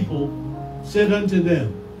of the people, said unto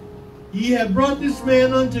them, Ye have brought this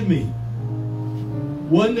man unto me,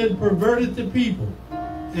 one that perverteth the people.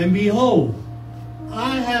 And behold,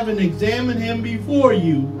 I, having examined him before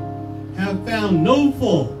you, have found no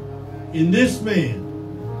fault in this man,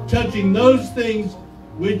 touching those things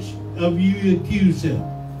which of you accuse him.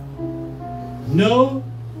 No,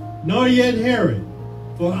 nor yet Herod,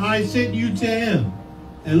 for I sent you to him,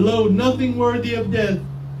 and lo, nothing worthy of death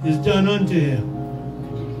is done unto him.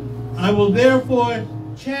 I will therefore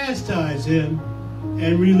chastise him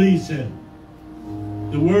and release him.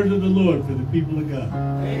 The word of the Lord for the people of God.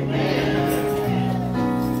 Amen.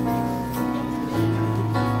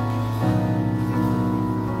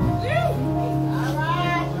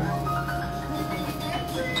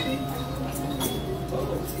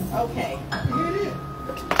 Okay. I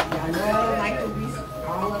know I don't like to be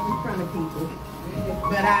all up in front of people,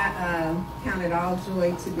 but I count it all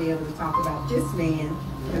joy to be able to talk about this man,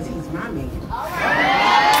 because he's my man.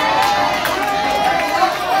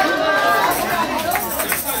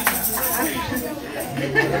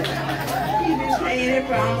 He's been playing it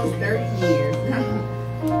for almost 30 years.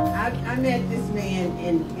 I met this man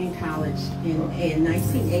in college in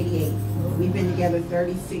 1988. We've been together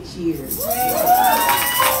 36 years. And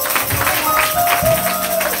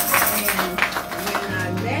when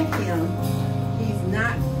I met him, he's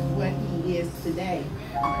not what he is today.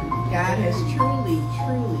 God has truly,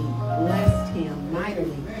 truly blessed him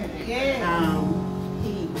mightily.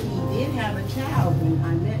 He did have a child when I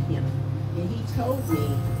met him. And he told me,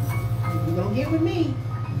 if you're going to get with me,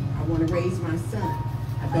 I want to raise my son.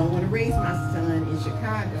 I don't want to raise my son in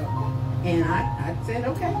Chicago. And I said,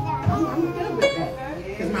 okay, I'm good with that.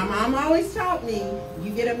 Because my mom always taught me,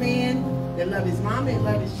 you get a man that loves his mama and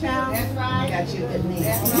loves his child, that's right. You got you a good man. He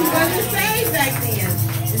wasn't saved back then,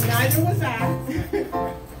 and neither was I.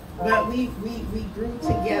 But we grew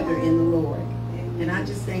together in the Lord. And I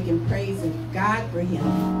just thank and praise God for him.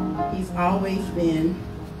 He's always been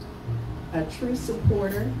a true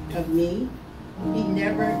supporter of me. He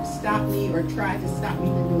never stopped me or tried to stop me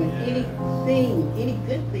from doing anything, any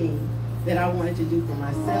good thing that I wanted to do for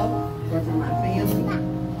myself or for my family.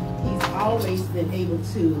 He's always been able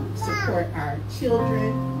to support our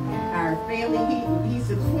children, our family. He's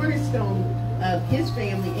the cornerstone of his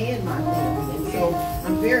family and my family. And so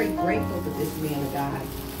I'm very grateful for this man of God.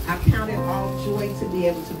 I count it all joy to be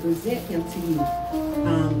able to present him to you.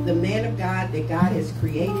 The man of God that God has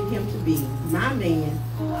created him to be, my man.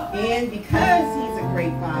 And because he's a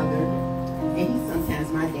great father, and he's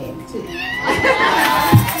sometimes my daddy too.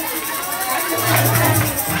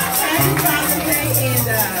 Happy Father's Day, and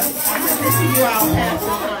I'm going to see you all pass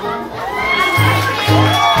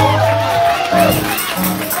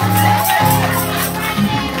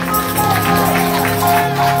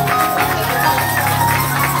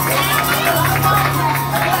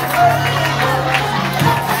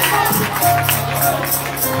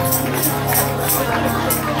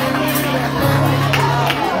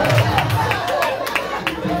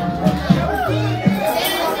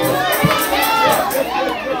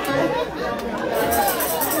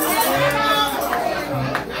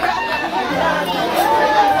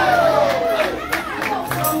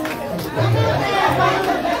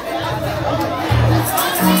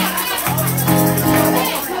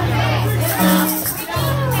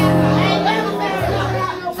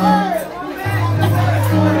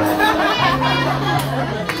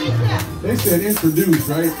They said introduce,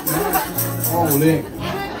 right? All that.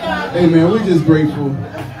 Hey man, we're just grateful.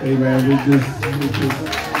 Hey man, we're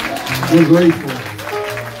grateful.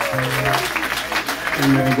 Hey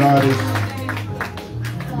man,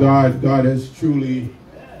 God has truly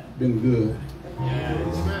been good.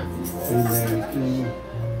 Amen.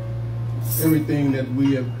 Through everything that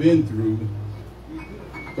we have been through,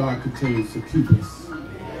 God continues to keep us.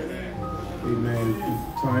 Amen.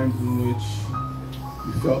 Through times in which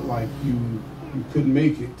you felt like you couldn't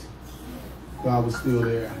make it, God was still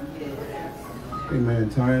there. Amen.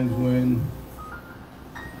 Times when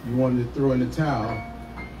you wanted to throw in the towel,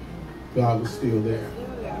 God was still there.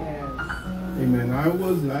 Amen. I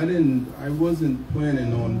wasn't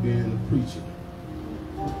planning on being a preacher.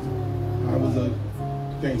 I was a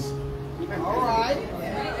gangster. All right.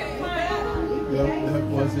 That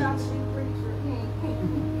wasn't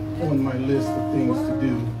on my list of things to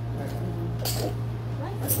do.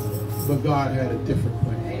 But God had a different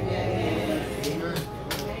plan.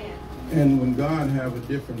 And when God have a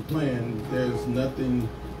different plan, there's nothing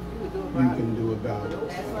you can do about it.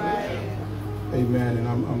 Amen. And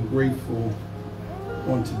I'm grateful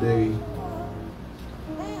on today.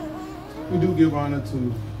 We do give honor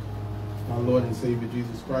to our Lord and Savior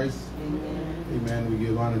Jesus Christ. Amen. We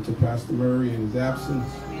give honor to Pastor Murray in his absence.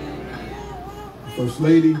 First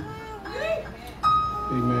Lady.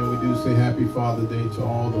 Amen. We do say Happy Father's Day to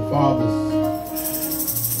all the fathers.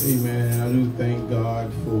 Amen. I do thank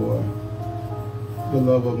God for the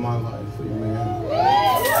love of my life. Amen. Amen.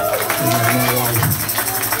 My wife.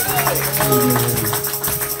 Amen.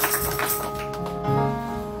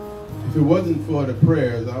 If it wasn't for the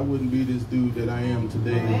prayers, I wouldn't be this dude that I am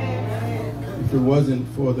today. If it wasn't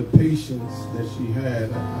for the patience that she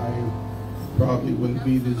had, I probably wouldn't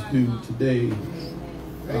be this dude today.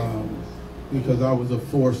 Because I was a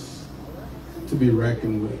force to be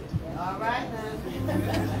reckoned with. All right.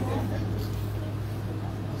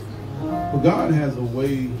 But God has a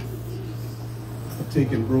way of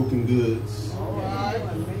taking broken goods.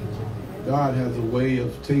 God has a way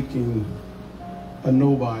of taking a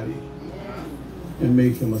nobody and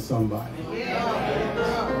make him a somebody.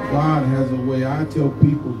 God has a way. I tell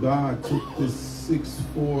people God took this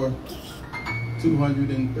 6'4",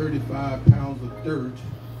 235 pounds of dirt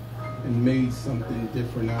and made something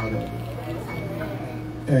different out of it.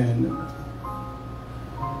 And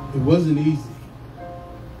it wasn't easy.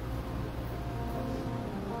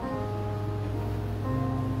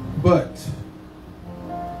 But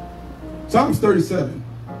Psalms 37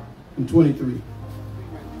 and 23.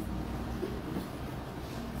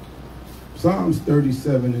 Psalms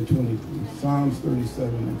 37 and 23. Psalms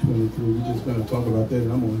 37 and 23. We're just going to talk about that,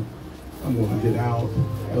 and I'm going to get out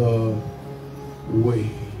of the way.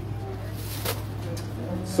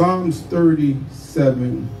 Psalms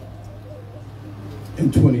 37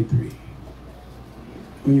 and 23.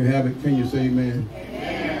 When you have it, can you say amen?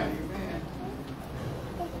 Amen.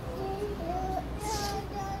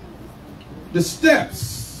 The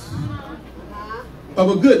steps of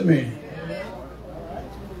a good man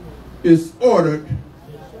is ordered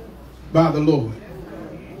by the Lord.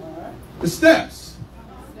 The steps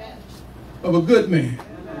of a good man.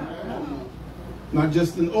 Not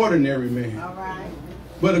just an ordinary man,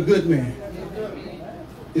 but a good man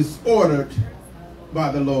is ordered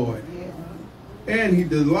by the Lord. And he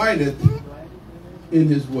delighteth in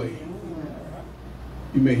his way.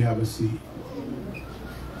 You may have a seat.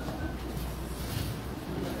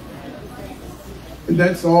 And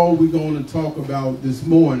that's all we're going to talk about this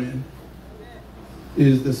morning,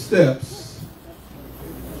 is the steps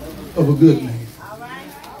of a good man.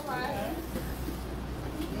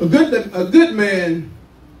 A good man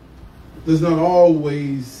does not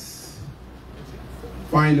always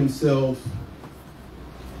find himself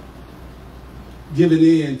giving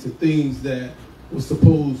in to things that were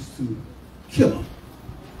supposed to kill him.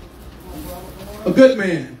 A good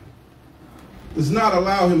man does not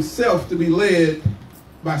allow himself to be led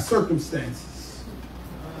by circumstances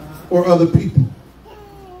or other people,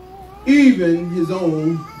 even his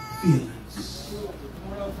own feelings.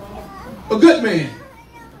 A good man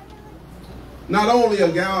not only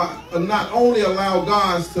allow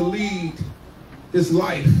God to lead his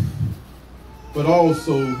life, but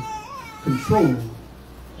also control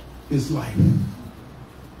his life.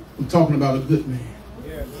 I'm talking about a good man.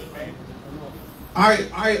 I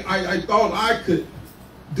thought I could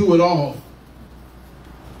do it all,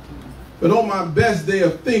 but on my best day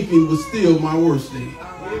of thinking was still my worst day.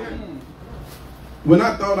 When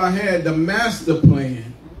I thought I had the master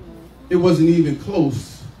plan, it wasn't even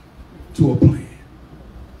close to a plan.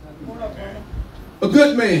 A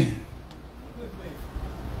good man,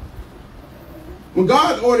 when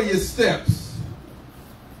God orders your steps,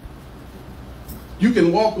 you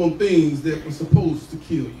can walk on things that were supposed to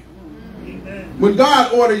kill you. When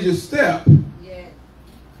God orders your step,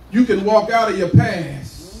 you can walk out of your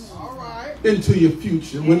past into your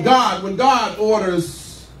future. When God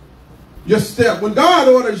orders your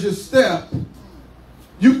step,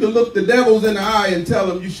 you can look the devils in the eye and tell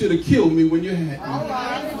them you should have killed me when you had me.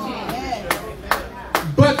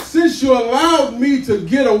 But since you allowed me to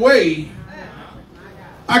get away,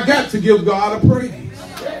 I got to give God a praise.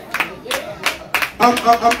 I'm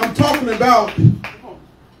talking about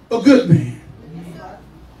a good man.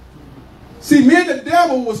 See, me and the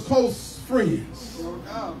devil was close friends.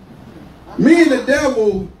 Me and the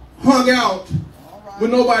devil hung out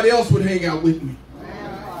when nobody else would hang out with me.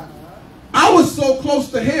 I was so close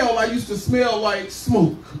to hell, I used to smell like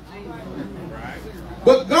smoke.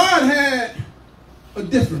 But God had a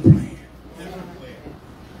different plan.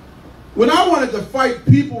 When I wanted to fight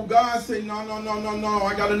people, God said, no,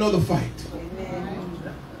 I got another fight.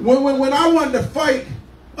 When I wanted to fight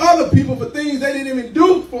other people for things they didn't even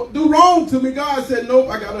do wrong to me, God said, nope,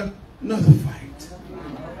 I got another fight.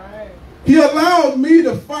 He allowed me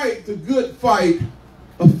to fight the good fight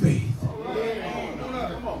of faith.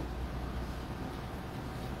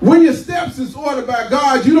 When your steps is ordered by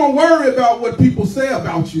God, you don't worry about what people say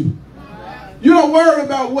about you. You don't worry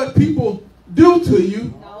about what people do to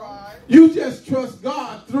you. You just trust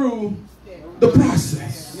God through the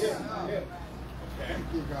process.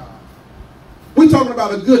 We're talking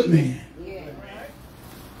about a good man.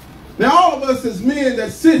 Now, all of us as men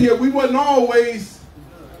that sit here, we wasn't always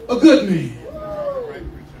a good man.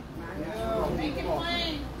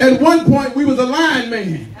 At one point, we was a lying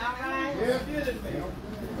man.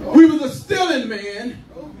 We was a stealing man.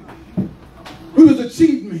 We was a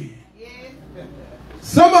cheat man.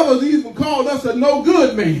 Some of us even called us a no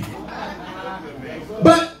good man.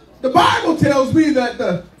 But the Bible tells me that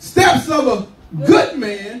the steps of a good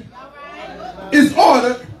man is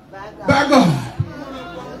ordered by God.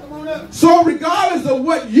 So regardless of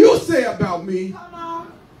what you say about me,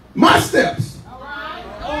 my steps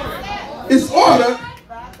is ordered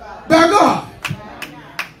by God.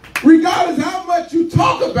 Regardless how much you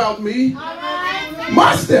talk about me,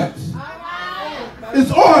 my steps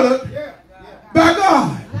is ordered by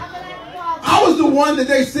God. I was the one that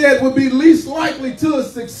they said would be least likely to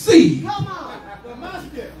succeed.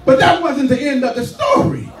 But that wasn't the end of the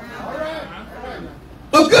story.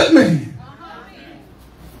 A good man.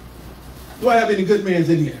 Do I have any good men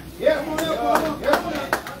in here?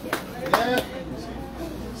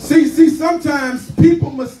 See, sometimes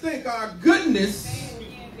people mistake our goodness,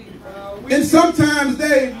 and sometimes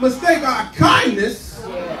they mistake our kindness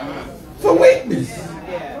for weakness.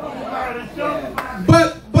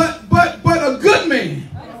 But a good man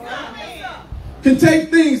can take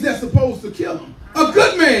things that's supposed to kill him. A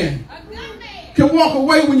good man can walk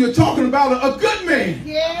away when you're talking about it. A good man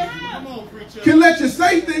can let you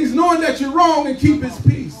say things knowing that you're wrong and keep his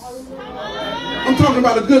peace. I'm talking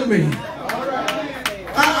about a good man.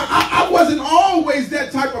 I wasn't always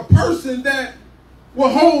that type of person that will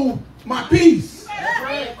hold my peace.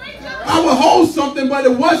 I would hold something, but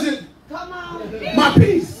it wasn't my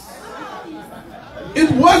peace. It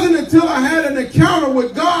wasn't until I had an encounter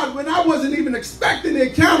with God, when I wasn't even expecting the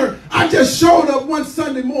encounter, I just showed up one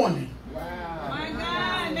Sunday morning.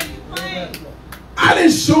 I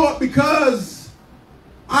didn't show up because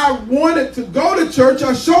I wanted to go to church.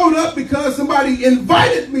 I showed up because somebody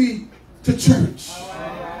invited me to church.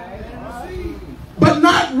 But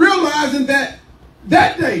not realizing that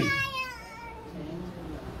that day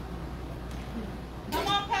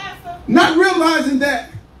Not realizing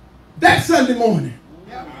that Sunday morning,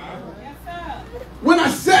 when I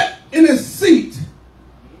sat in a seat,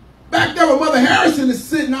 back there where Mother Harrison is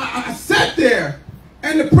sitting, I sat there,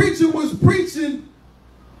 and the preacher was preaching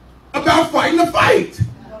about fighting the fight.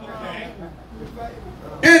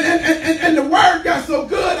 And the word got so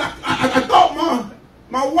good, I thought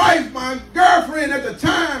my wife, my girlfriend at the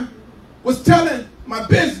time, was telling my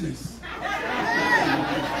business.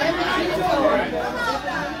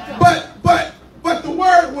 But the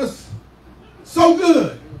word was so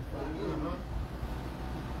good.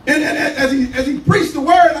 And as he preached the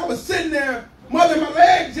word, I was sitting there. Mother, my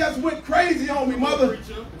leg just went crazy on me, Mother.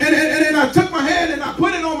 And then I took my hand and I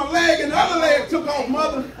put it on my leg, and the other leg took off,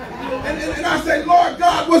 Mother. And I said, Lord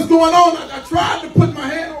God, what's going on? I tried to put my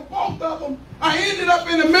hand on both of them. I ended up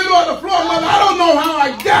in the middle of the floor, Mother. I don't know how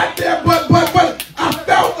I got there, but I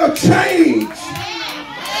felt a change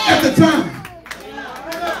at the time.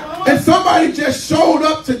 And somebody just showed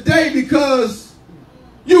up today because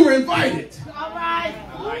you were invited.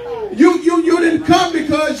 You didn't come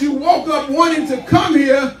because you woke up wanting to come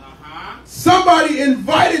here. Somebody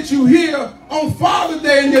invited you here on Father's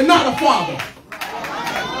Day and you're not a father.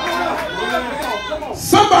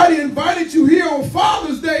 Somebody invited you here on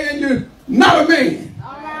Father's Day and you're not a man.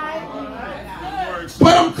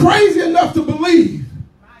 But I'm crazy enough to believe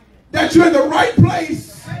that you're in the right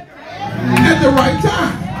place at the right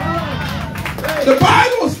time. The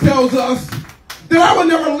Bible tells us that I will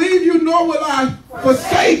never leave you, nor will I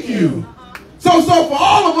forsake you. So for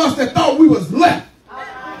all of us that thought we was left,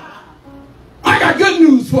 I got good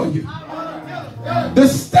news for you. The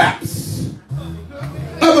steps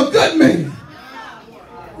of a good man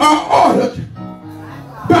are ordered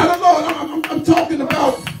by the Lord. I'm talking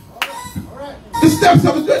about the steps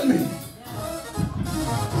of a good man.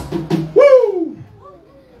 Woo!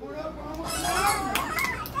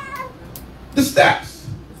 The steps.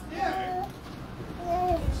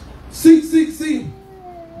 See,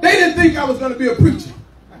 they didn't think I was going to be a preacher.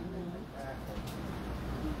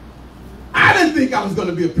 I didn't think I was going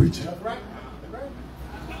to be a preacher.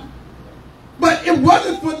 But it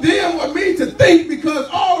wasn't for them or me to think, because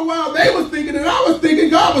all the while they was thinking and I was thinking,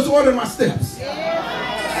 God was ordering my steps.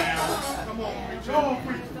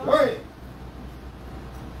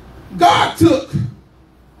 God took.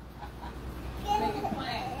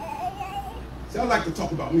 See, I like to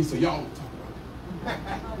talk about me, so y'all don't talk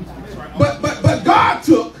about me. But God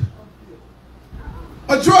took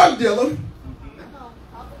a drug dealer.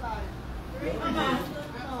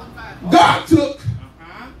 God took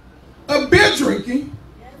a beer drinking.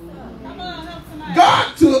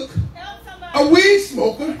 God took a weed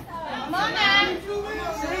smoker.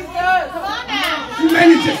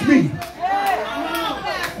 Maybe just me.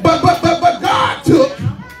 But God took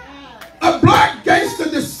a black gangster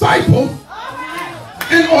disciple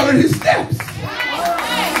and ordered his steps.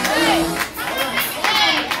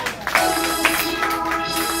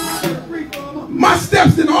 My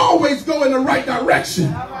steps didn't always go in the right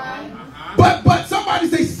direction. But somebody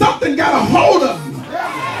say something got a hold of me.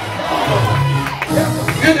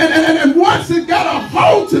 And once it got a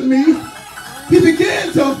hold to me, he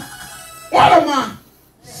began to order my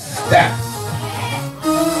steps.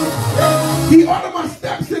 He ordered my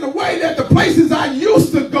steps in a way that the places I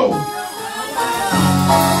used to go,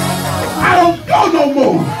 I don't go no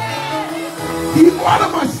more. He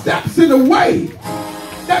ordered my steps in a way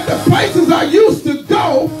that the places I used to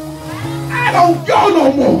go, I don't go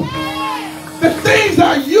no more. The things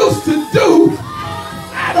I used to do,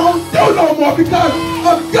 I don't do no more, because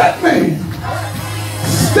a good man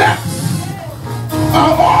steps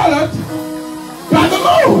are ordered by the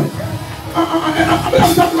Lord.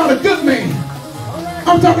 I'm talking about a good man.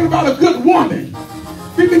 I'm talking about a good woman.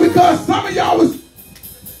 Because some of y'all was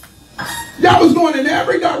going in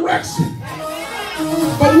every direction.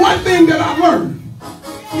 But one thing that I learned,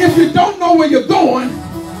 if you don't know where you're going,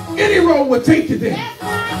 any road will take you there.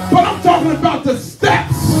 But I'm talking about the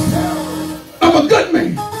steps of a good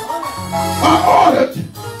man are ordered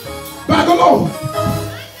by the Lord.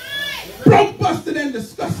 Broke, busted, and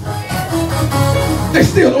disgusted, they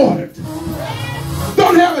still ordered.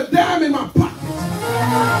 Don't have a dime in my pocket,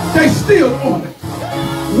 they still ordered.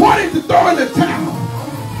 Wanting to throw in the towel,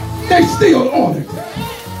 they still ordered.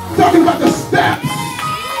 Talking about the steps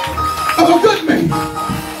of a good man.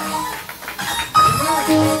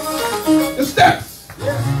 The steps.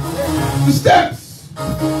 The steps.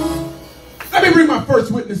 Let me bring my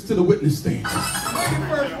first witness to the witness stand.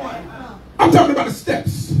 I'm talking about the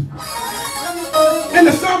steps. In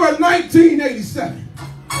the summer of 1987,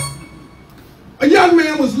 a young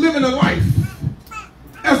man was living a life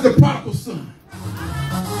as the prodigal son.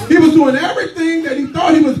 He was was doing everything that he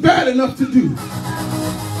thought he was bad enough to do.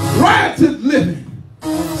 Riotous living,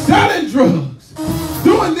 selling drugs,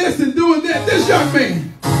 doing this and doing that. This young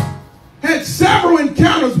man had several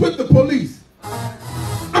encounters with the police.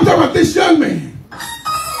 I'm talking about this young man.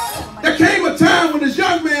 There came a time when this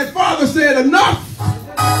young man's father said, enough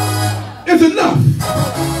is enough.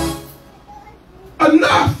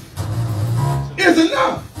 Enough is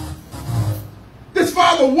enough. This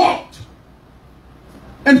father walked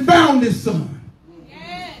and found his son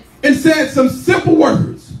and said some simple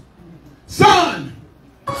words. Son,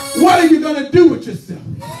 what are you going to do with yourself?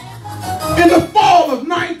 In the fall of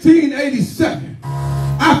 1987,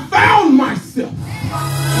 I found myself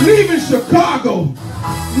leaving Chicago,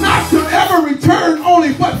 not to ever return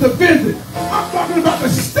only but to visit. I'm talking about the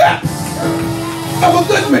steps of a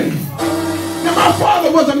good man. Now, my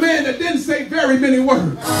father was a man that didn't say very many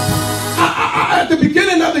words. At the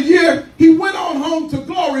beginning of the year, he went on home to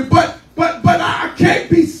glory, but I can't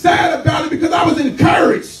be sad about it because I was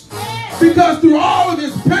encouraged. Because through all of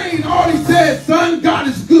his pain, all he said, son, God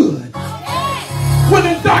is good. When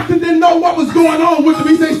the doctor didn't know what was going on with him,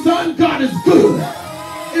 he said, son, God is good.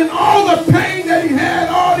 In all the pain that he had,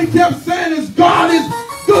 all he kept saying is, God is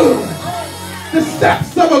good. The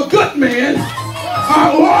steps of a good man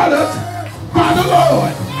are ordered by the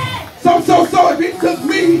Lord. So if it took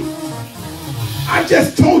me, I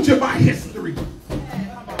just told you my history.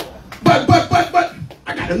 But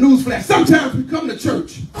I got a news flash. Sometimes we come to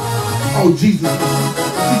church. Oh, Jesus.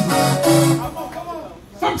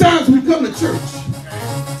 Sometimes we come to church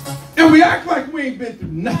and we act like we ain't been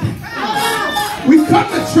through nothing. We come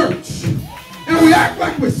to church and we act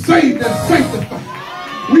like we're saved and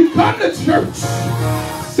sanctified. We come to church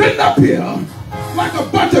sitting up here like a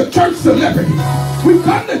bunch of church celebrities. We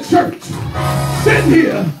come to church sitting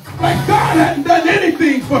here like God hadn't done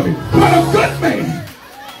anything for me. But a good man,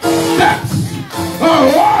 steps are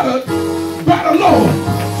ordered by the Lord.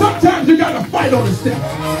 Sometimes you got to fight on the steps.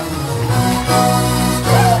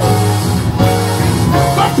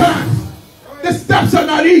 Sometimes the steps are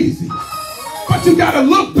not easy. But you got to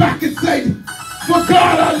look back and say, for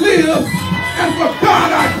God I live and for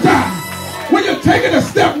God I die. When you're taking a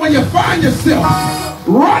step, when you find yourself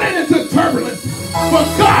running into turbulence, for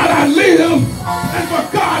God I live and for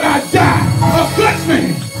God I die. A good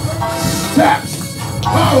man, steps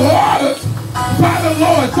are ordered by the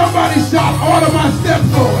Lord. Somebody shout, order my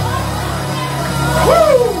steps, Lord.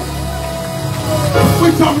 Woo!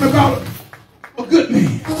 We're talking about a good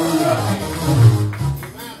man.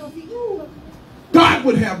 God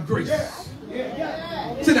would have grace.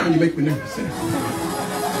 Sit down, you make me nervous. Sit down.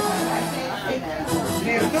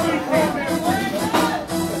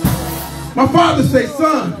 My father said,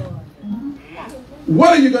 son, what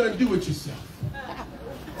are you going to do with yourself?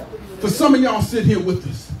 For some of y'all sit here with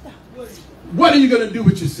us. What are you going to do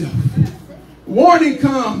with yourself? Warning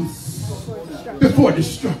comes before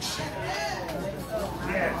destruction.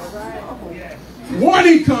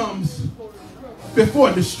 Warning comes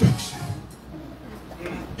before destruction.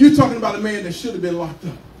 You're talking about a man that should have been locked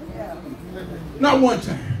up. Not one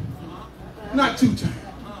time. Not two times.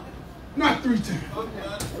 Not three times.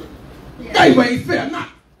 That ain't fair. Not.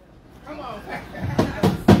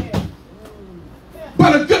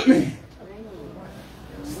 But a good man.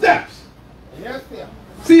 Steps.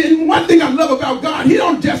 See, and one thing I love about God, he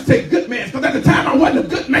don't just take good men, because at the time I wasn't a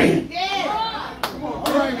good man.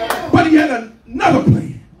 But he had another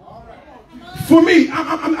plan. For me,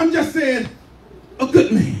 I'm just saying, a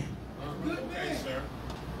good man.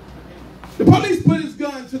 The police put his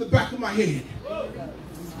gun to the back of my head.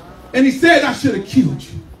 And he said I should have killed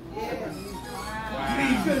you.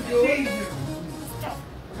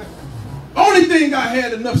 Only thing I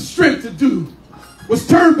had enough strength to do was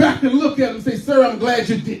turn back and look at him and say, sir, I'm glad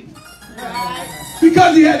you didn't.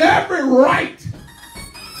 Because he had every right.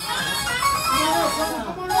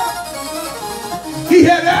 He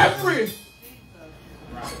had every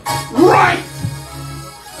right.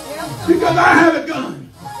 Because I had a gun.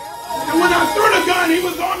 And when I threw the gun, he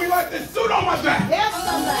was on me like this suit on my back.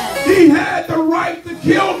 He had the right to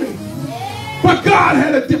kill me. But God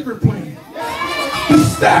had a different plan. The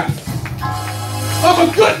steps of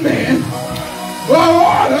a good man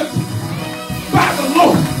are ordered by the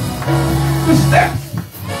Lord. The steps.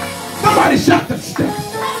 Somebody shout the steps.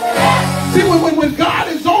 See, when God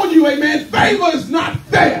is on you, amen, favor is not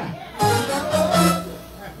fair.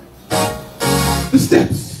 The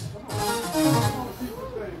steps.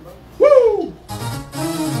 Woo!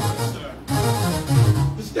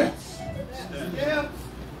 The steps.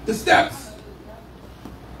 The steps.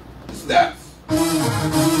 The steps.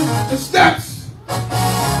 The steps.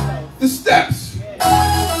 The steps.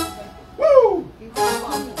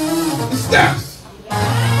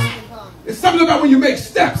 about when you make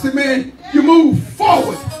steps, amen, you move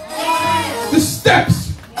forward. The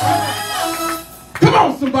steps. Come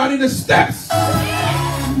on, somebody, the steps.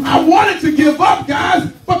 I wanted to give up, guys,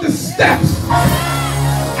 but the steps.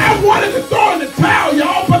 I wanted to throw in the towel,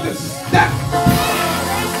 y'all, but the steps.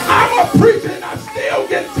 I'm a preacher and I still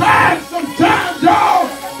get tired sometimes, y'all,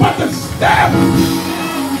 but the steps.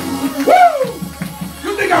 Woo!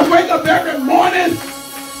 You think I wake up every morning?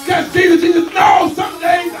 Just Jesus, no, some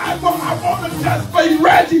days I want to just be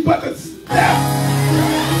Reggie, but the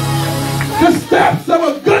steps of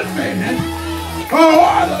a good man are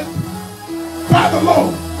ordered by the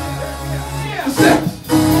Lord. The steps.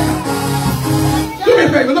 Do me a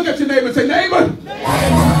favor, look at your neighbor and say, neighbor,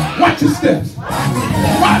 watch your steps.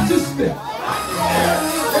 Watch your steps.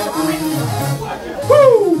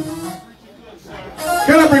 Woo!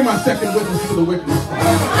 Can I bring my second witness to the witness?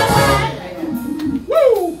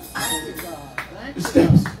 Woo! The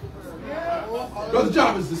steps. Brother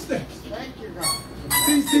Job is the steps.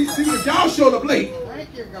 See, if y'all showed up late,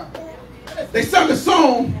 they sung a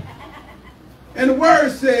song, and the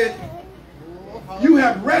words said, you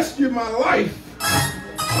have rescued my life,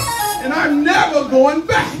 and I'm never going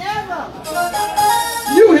back.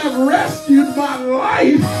 You have rescued my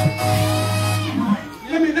life.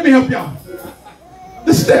 Let me help y'all.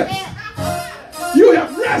 The steps. You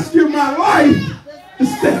have rescued my life. The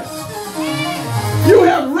steps. You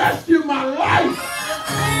have rescued my life.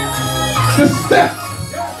 The steps.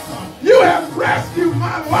 You have rescued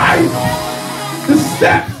my life. The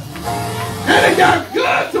steps. And it got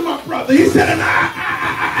good to my brother. He said, and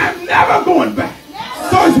I'm never going back.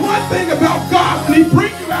 So it's one thing about God, when he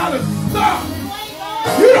brings you out of stuff,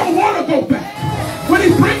 you don't want to go back. When he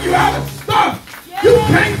brings you out of stuff, you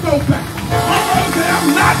can't go back. My brother said,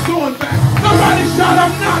 I'm not going back. Somebody shout,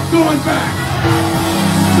 I'm not going back.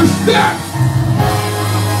 The steps.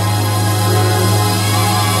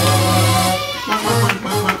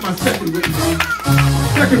 My second witness.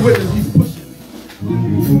 Second witness, he's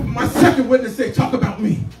pushing. My second witness said, talk about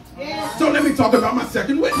me. So let me talk about my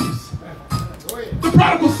second witness. The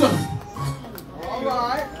prodigal son. All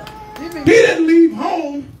right. He didn't leave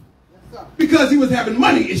home because he was having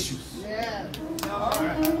money issues.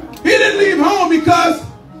 He didn't leave home because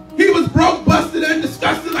he was broke, busted, and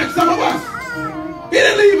disgusted like some of us. He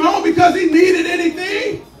didn't leave home because he needed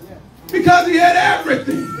anything, because he had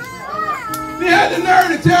everything. He had the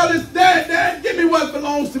nerve to tell his dad, give me what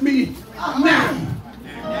belongs to me now.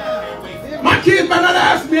 My kids might not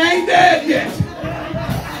ask me, I ain't dead yet.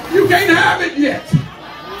 You can't have it yet.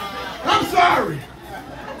 I'm sorry.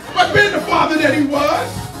 But being the father that he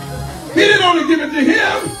was, he didn't only give it to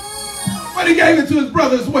him, but he gave it to his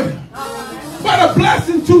brother as well. But a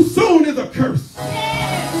blessing too soon is a curse.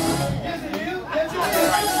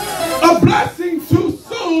 A blessing too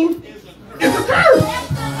soon is a curse.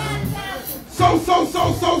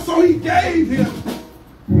 So he gave him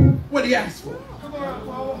what he asked for.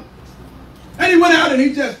 And he went out and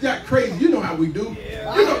he just got crazy. You know how we do.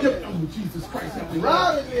 You know, oh, Jesus Christ, help me.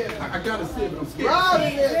 I gotta say it, but I'm scared. I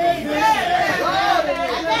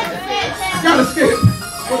gotta say it,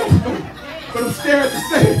 but I'm scared to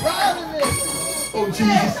say it. Oh,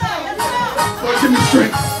 Jesus. Lord, give me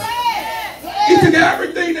strength. He took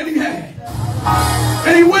everything that he had,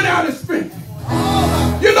 and he went out and spent it.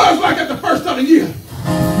 You know, it's like at the first of the year.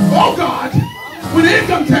 Oh, God, when the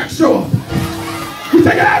income tax show up, we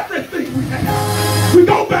take everything we have. We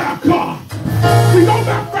go buy a car. We go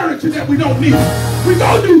buy furniture that we don't need. We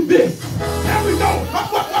go do this. And we go,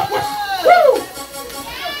 woo!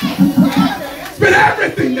 Spend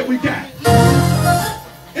everything that we got.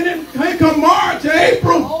 And then here come March,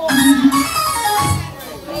 April.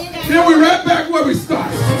 Then we're right back where we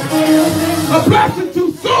started. A blessing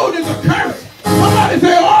too soon is a curse. Somebody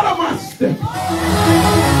say, all of my steps.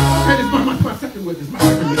 And it's my second witness, my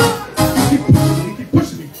second witness. He keep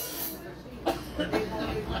pushing me.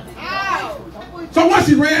 So once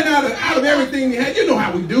he ran out of everything he had, you know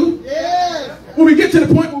how we do. When we get to the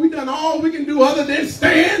point where we've done all we can do other than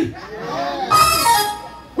stand,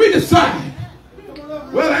 we decide,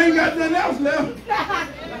 well, I ain't got nothing else left.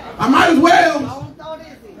 I might as well.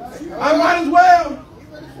 I might as well.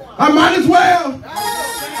 I might as well.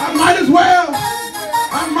 I might as well.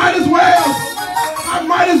 I might as well. I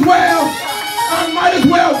might as well. I might as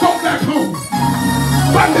well go back home.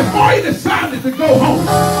 But before he decided to go home,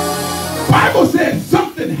 the Bible said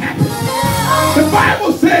something happened. The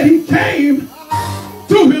Bible said he came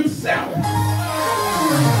to himself.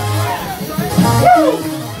 Woo!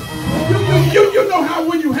 You know how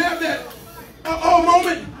when you have that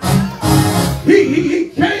moment, he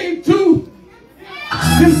came to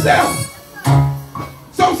himself.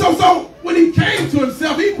 So when he came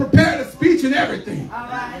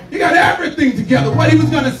together what he was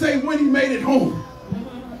going to say when he made it home.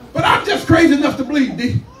 But I'm just crazy enough to believe,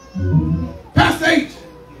 D. Pastor H,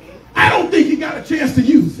 I don't think he got a chance to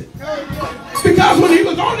use it. Because when he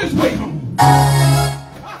was on his way home,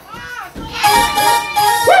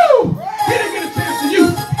 woo, he didn't get a chance to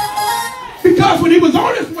use it. Because when he was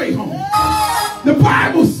on his way home, the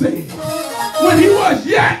Bible said, when he was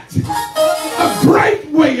yet a great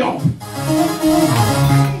way off,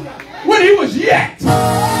 when he was yet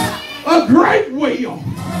a great way off.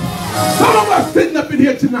 Some of us sitting up in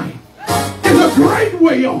here tonight is a great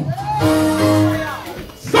way off.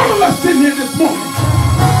 Some of us sitting here this morning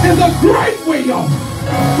is a great way off.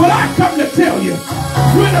 But I come to tell you,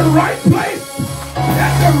 you're in the right place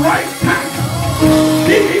at the right time.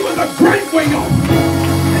 He was a great way off.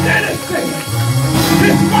 And then it said,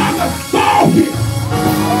 his father saw him.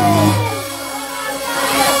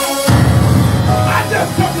 I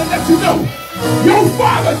just come to let you know, your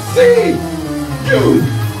father sees you.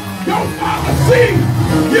 Your father sees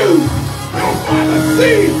you. Your father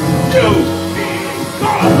sees you. He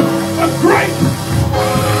saw a great.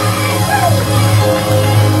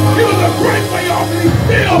 He was a great way off, and he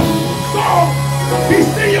still saw. He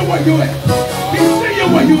see you where you at. He see you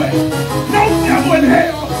where you at. No devil in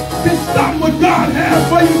hell can stop what God has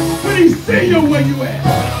for you, but he see you where you at.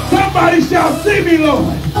 Somebody shall see me,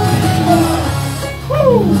 Lord.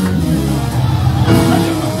 Woo.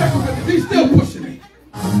 He's still pushing me.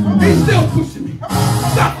 He's still pushing me.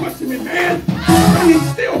 Stop pushing me, man.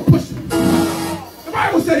 He's still pushing me. The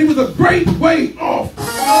Bible said he was a great way off.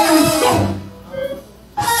 And he saw him.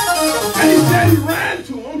 And he said he ran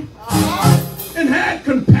to him and had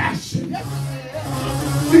compassion.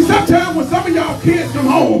 See, sometimes when some of y'all kids come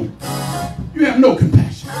home, you have no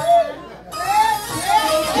compassion.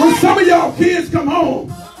 When some of y'all kids come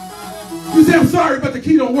home, you say, I'm sorry, but the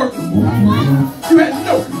key don't work no more. You had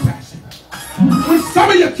no compassion. When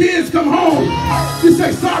some of your kids come home, you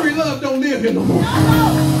say, sorry, love don't live here no more.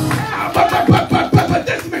 But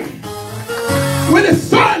this man, when his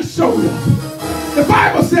son showed up, the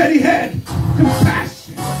Bible said he had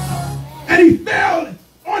compassion. And he fell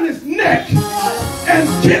on his neck and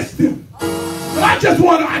kissed him. But I just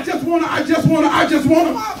want to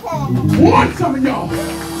warn some of y'all.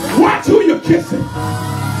 Watch who you're kissing.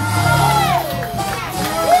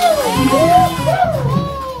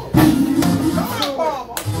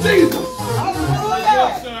 Jesus.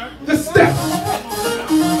 The steps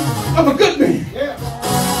of a good man.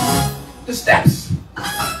 The steps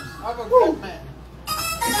of a good man.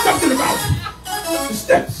 It's something about the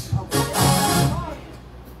steps.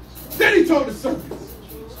 Then he told the servants,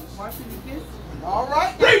 all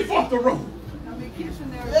right, bring forth the robe.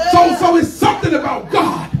 So it's something about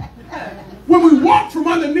God. When we walk from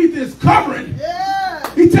underneath his covering,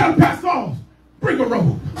 he tells Pastor Saul, bring a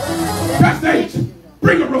robe. Pastor H,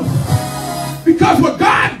 bring a robe. Because what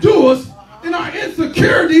God does in our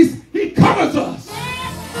insecurities, he covers us.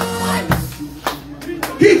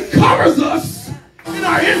 He covers us in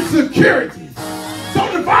our insecurities. So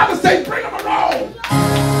the Father says, bring him a robe.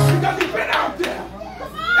 Because he's been out there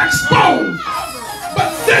exposed.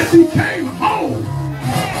 But since he came home,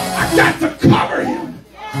 I got to cover him.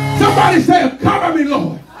 Somebody say, cover me,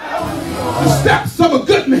 Lord. The steps of a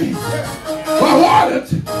good man are ordered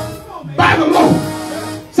by the Lord.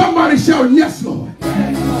 Somebody shout, yes, Lord. So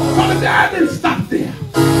the dad didn't stop there.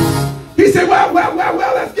 He said, well,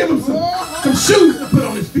 let's give him some shoes to put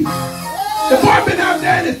on his feet. The boy been out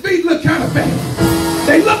there and his feet look kind of bad.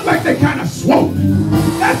 They look like they kind of swollen.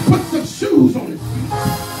 Let's put some shoes on his feet.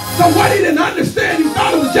 So what he didn't understand, he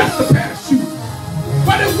thought it was just a pair of shoes.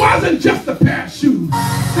 But it wasn't just a pair of shoes.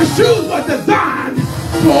 The shoes were designed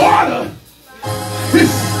to order his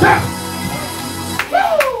steps.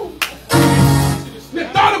 Woo! They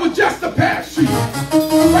thought it was just a pair of shoes.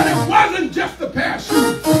 But it wasn't just a pair of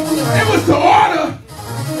shoes. It was to order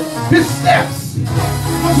his steps.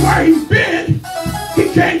 Because where he's been, he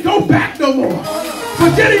can't go back no more.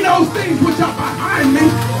 Forgetting those things which are behind me,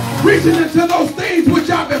 reaching into those things which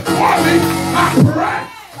are before me, I pray.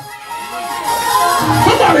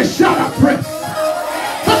 Somebody shout, I press.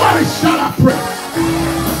 Somebody shout, I press.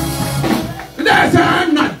 And that's how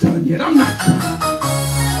I'm not done yet. I'm not done.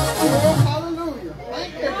 Hallelujah.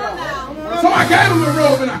 Thank you, God. So I gave him a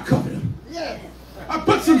robe and I covered him. I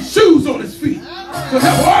put some shoes on his feet to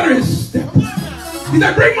help order his steps. He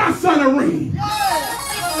said, bring my son a ring.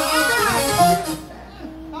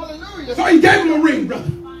 Hallelujah. So he gave him a ring,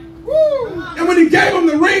 brother. And when he gave him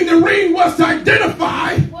the ring was to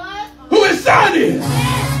identify who his son is.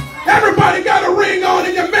 Everybody got a ring on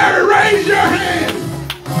and you're married, raise your hand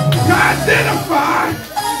to identify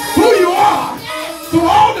who you are. So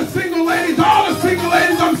all the single ladies, all the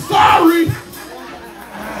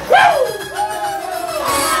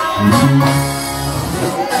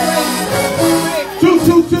Two.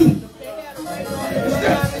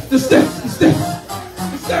 The steps.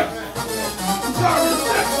 I'm sorry,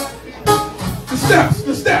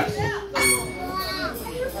 the steps.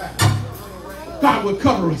 God will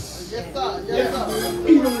cover us. Yes, sir. Yes, sir.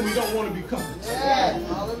 Even when we don't want to be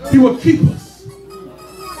covered. He will keep us.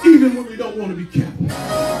 Even when we don't want to be kept.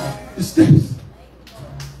 The steps.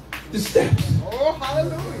 Oh,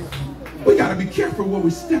 hallelujah. We got to be careful what we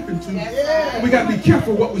step into. Yeah. We got to be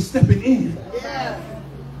careful what we're stepping in. Yeah.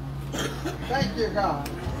 Thank you, God.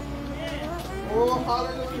 Oh,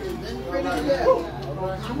 hallelujah. Then you ready to get.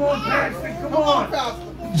 Come on, Pastor. Come on. Pastor.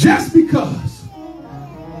 Just because.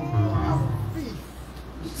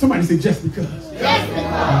 Somebody say just because.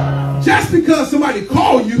 Just because somebody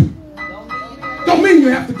called you don't mean you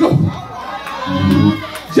have to go.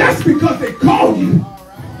 Just because they called you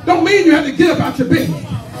don't mean you have to get up out your bed.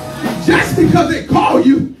 Just because they call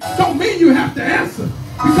you don't mean you have to answer.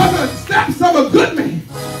 Because the steps of a good man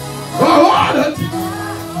are ordered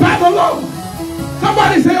by the Lord.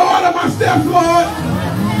 Somebody say, order my steps, Lord.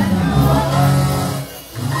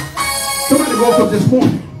 Somebody woke up this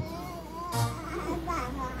morning.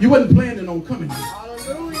 You wasn't planning on coming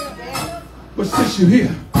here. But since you're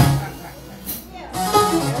here,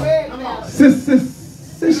 since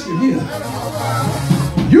you're here,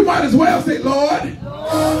 you might as well say, Lord,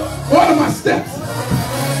 order my steps.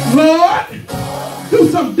 Lord, do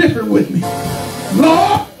something different with me.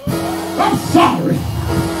 Lord, I'm sorry.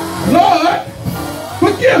 Lord,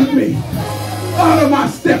 forgive me. Order my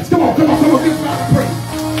steps. Come on, give God a praise.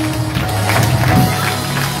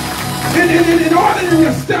 In ordering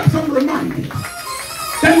your steps, I'm reminded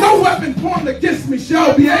that no weapon formed against me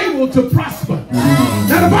shall be able to prosper.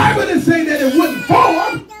 Now the Bible didn't say that it wouldn't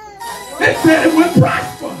form. It said it would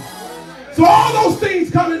prosper. So all those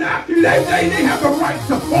things coming after you, they have the right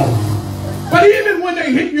to form. But even when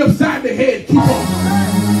they hit you upside the head, keep on.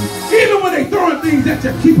 Even when they throwing things at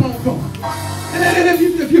you, keep on going. And then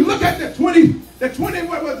if you look at the 20,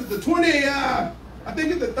 what was it, the 20, I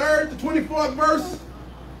think it's the 3rd, the 24th verse.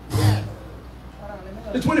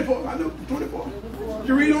 The 24th, I know the 24th.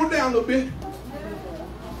 You read on down a little bit.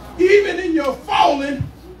 Even in your falling,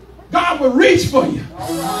 God will reach for you.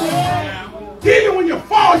 Even when you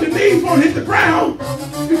fall, your knees won't hit the ground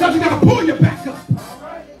because you got to pull your back up.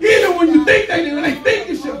 Even when you think they think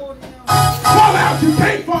you should fall out, you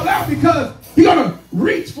can't fall out because He's going to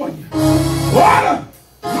reach for you. Order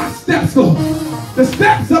my steps, Lord. The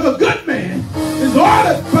steps of a good man is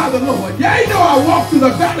ordered by the Lord. Yea, though I walk through the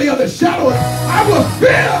valley of the shadow, I will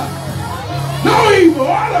fear no evil.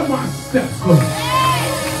 Order my steps, Lord.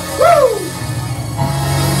 Woo!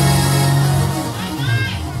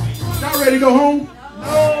 Y'all ready to go home? No.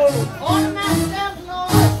 Order my steps,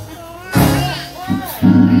 Lord.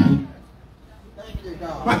 Thank you,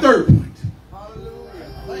 God. My third point. Hallelujah.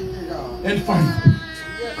 Thank you, God. And final point.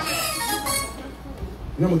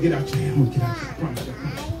 And I'm going to get out your hand. I promise you.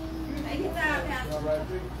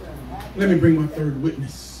 Let me bring my third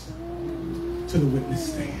witness to the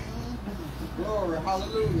witness stand. Glory.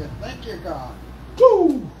 Hallelujah. Thank you, God.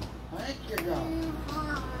 Woo! Thank you, God.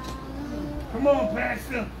 Come on,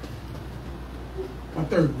 Pastor. My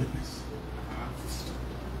third witness.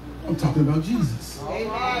 I'm talking about Jesus. All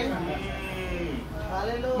right.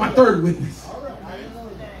 Hallelujah. My third witness.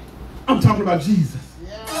 I'm talking about Jesus.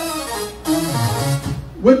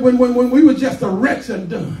 When we were just a wretch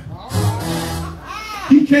undone,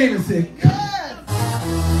 He came and said, come.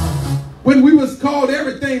 When we was called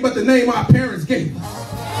everything but the name our parents gave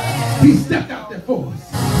us, He stepped out there for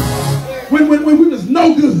us. When we was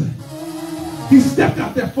no good, He stepped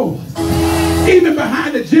out there for us. Even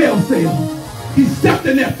behind the jail cell, He stepped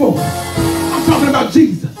in there for us. I'm talking about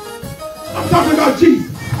Jesus. I'm talking about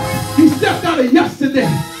Jesus. He stepped out of yesterday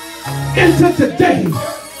into today.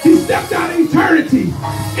 He stepped out of eternity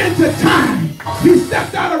into time. He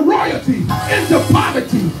stepped out of royalty into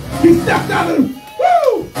poverty. He stepped out of,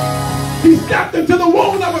 He stepped into the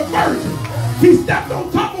womb of a virgin. He stepped on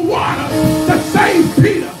top of water to save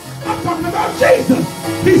Peter. I'm talking about Jesus.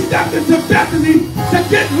 He stepped into Bethany to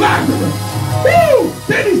get Lazarus.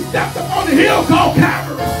 Then He stepped up on the hill called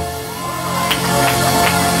Calvary.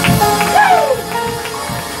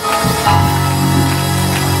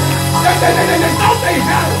 They thought they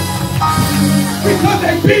had him because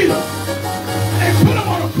they beat him. They put him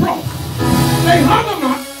on a cross. They hung him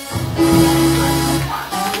up.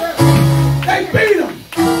 They beat him.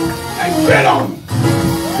 They spit on him.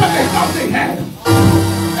 But they thought they had him.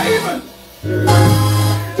 They even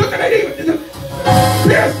took it. They even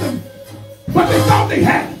pierced him. But they thought they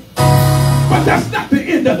had him. But that's not the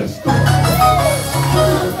end of the story.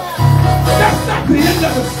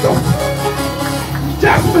 end of the story.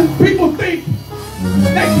 Just when people think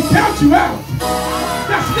they can count you out,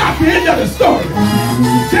 that's not the end of the story.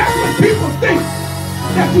 Just when people think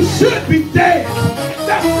that you should be dead,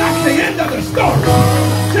 that's not the end of the story.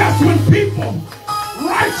 Just when people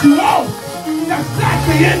write you off, that's not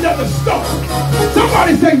the end of the story.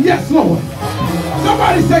 Somebody say yes, Lord.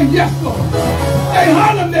 Somebody say yes, Lord. They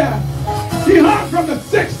hung him there. He hung from the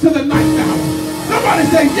 6th to the 9th hour. Somebody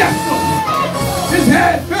say yes, Lord. His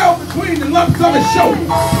head fell between the lumps of his shoulders.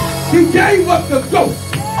 He gave up the ghost.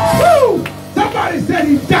 Woo! Somebody said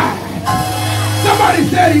he died. Somebody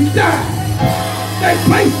said he died. They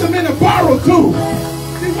placed him in a borrowed tomb.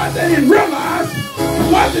 See, what they didn't realize,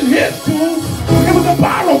 it wasn't his tomb. It was a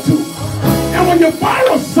borrowed tomb. And when you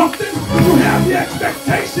borrow something, you have the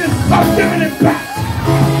expectation of giving it back.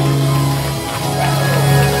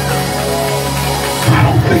 I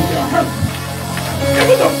don't think you're hurt. It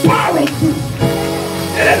was a borrowed tomb.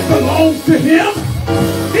 It didn't belong to him.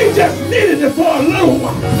 He just needed it for a little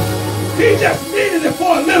while. He just needed it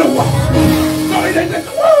for a little while. So they said,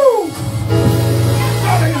 woo!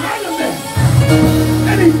 So they hung him there.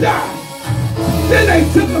 And he died. Then they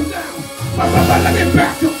took him down. Let me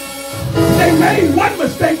back him. They made one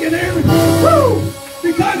mistake in there. Woo!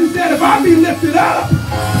 Because he said, if I be lifted up,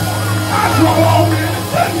 I'll draw all men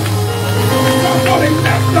to me. So they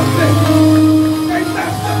messed up there. They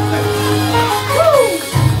messed up there. Woo!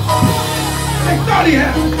 They thought he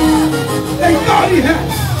had it. They thought he had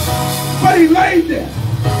it. But he laid there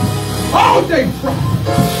all day Friday.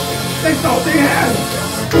 They thought they had it.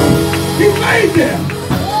 He laid there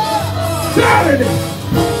Saturday.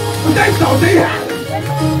 But they thought they had it.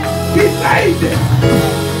 He laid there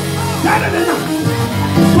Saturday night.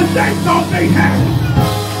 But they thought they had it.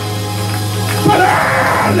 But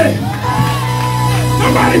early.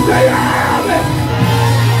 Somebody say early.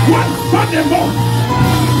 One Sunday morning.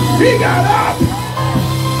 He got up.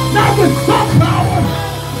 Not with some power.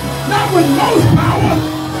 Not with most power.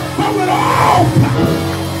 But with all power.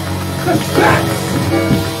 The steps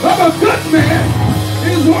of a good man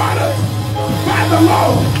is ordered by the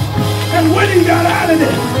Lord. And when he got out of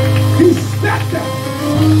there, he stepped out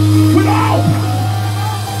with all power.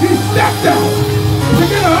 He stepped out. To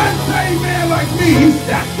get an unsaved man like me, he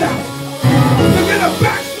stepped out. To get a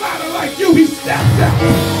backslider like you, he stepped out.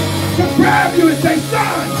 To grab you and say,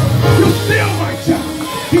 son, you're still my child.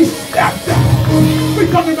 He stepped out.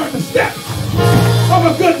 We're talking about the steps of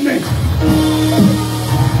a good man.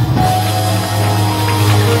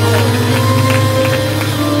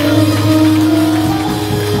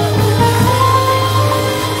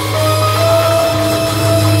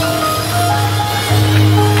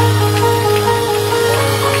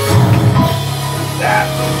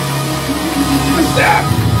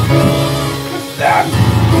 Steps.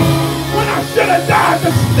 When I should have died,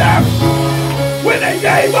 the steps. When they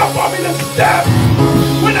gave up on me, the steps.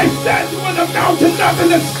 When they said you were the mountain, nothing,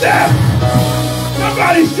 the steps.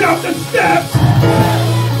 Somebody shout the steps.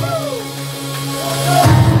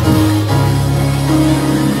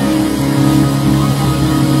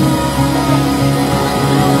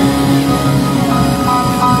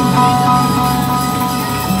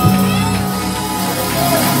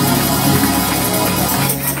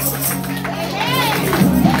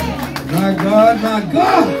 My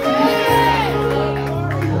God,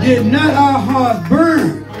 did not our hearts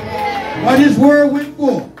burn while this word went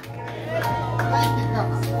forth?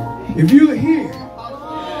 If you're here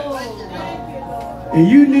and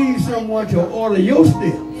you need someone to order your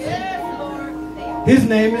steps, his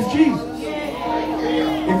name is Jesus.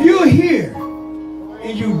 If you're here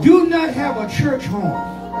and you do not have a church home,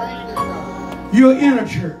 you're in a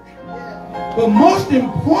church. But most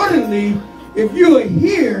importantly, if you're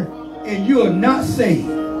here and you're not saved,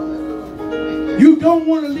 you don't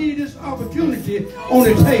want to leave this opportunity on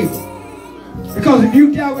the table. Because if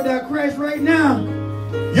you die without Christ right now,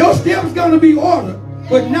 your steps going to be ordered,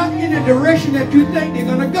 but not in the direction that you think they're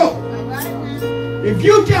going to go. If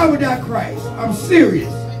you die without Christ, I'm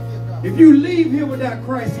serious. If you leave here without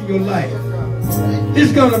Christ in your life,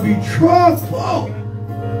 it's going to be trouble.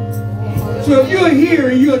 So if you're here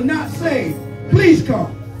and you're not saved, please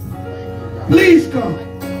come. Please come.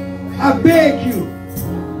 I beg you,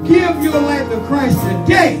 give your life to Christ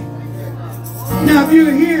today. Now, if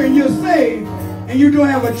you're here and you're saved and you don't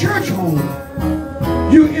have a church home,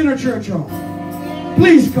 you're in a church home,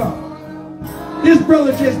 please come. This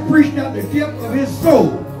brother just preached out the depth of his soul.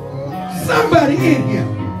 Somebody in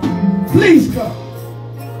here, please come.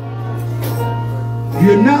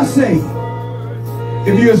 You're not saved.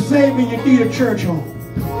 If you're saved and you need a church home,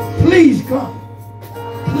 please come.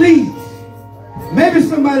 Please. Maybe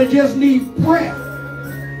somebody just needs prayer.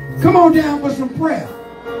 Come on down for some prayer.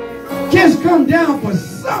 Just come down for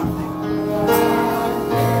something.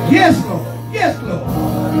 Yes, Lord. Yes, Lord.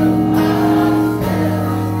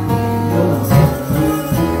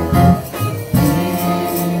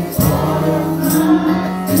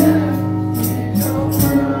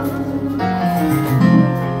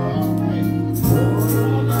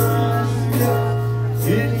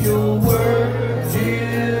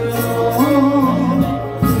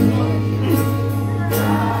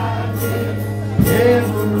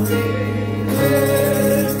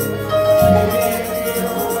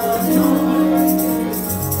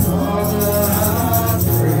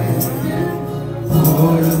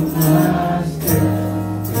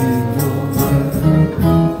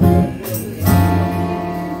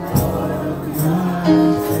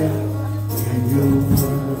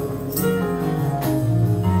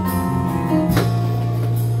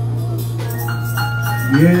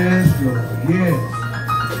 Yes, Lord, yes.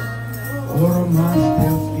 Order my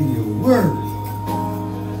steps in your word.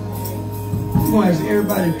 I'm going to ask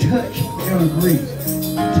everybody to touch and agree.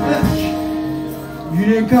 Touch. You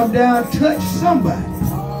didn't come down, touch somebody.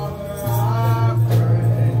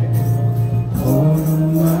 Order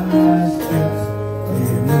my steps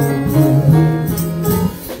in your word.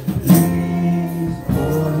 Please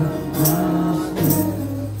order my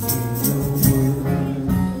steps in your word.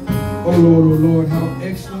 Oh Lord, how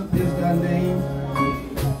excellent is thy name.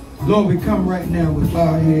 Lord, we come right now with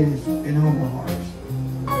bowed heads and humble hearts.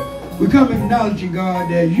 We come acknowledging, God,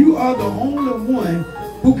 that you are the only one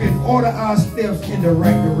who can order our steps in the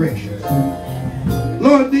right direction.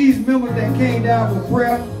 Lord, these members that came down for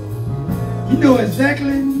prayer, you know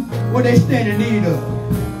exactly what they stand in need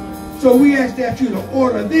of. So we ask that you to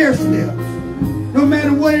order their steps. No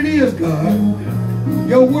matter what it is, God,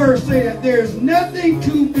 your words say that there's nothing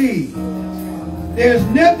too big. There's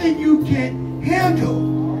nothing you can't handle.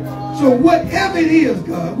 So whatever it is,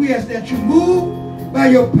 God, we ask that you move by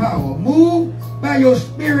your power, move by your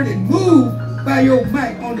spirit, and move by your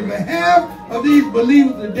might on the behalf of these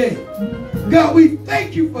believers today. God, we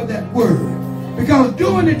thank you for that word. Because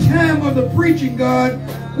during the time of the preaching, God,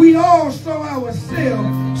 we all saw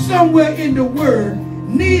ourselves somewhere in the word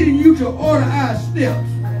needing you to order our steps.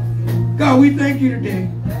 God, we thank you today.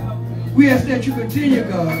 We ask that you continue,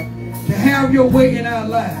 God, to have your way in our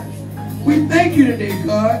lives. We thank you today,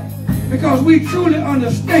 God, because we truly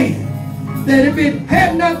understand that if it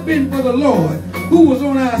had not been for the Lord who was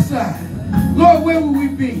on our side, Lord, where would we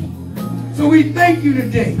be? So we thank you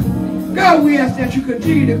today. God, we ask that you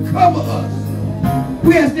continue to cover us.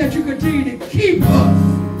 We ask that you continue to keep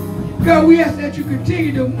us. God, we ask that you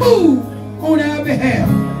continue to move on our behalf.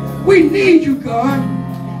 We need you, God.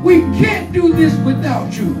 We can't do this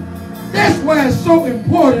without you. That's why it's so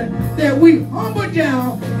important that we humble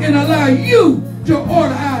down and allow you to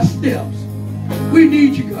order our steps. We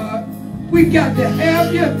need you, God. We got to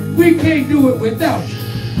have you. We can't do it without you.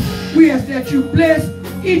 We ask that you bless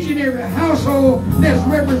each and every household that's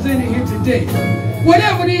represented here today.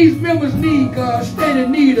 Whatever these members need, God, stand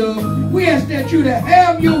in need of, we ask that you to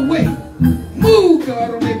have your way. Move,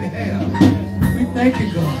 God, on their behalf. We thank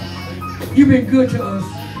you, God. You've been good to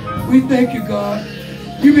us. We thank you, God.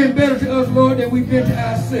 You've been better to us, Lord, than we've been to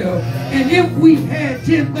ourselves. And if we had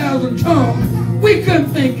 10,000 tongues, we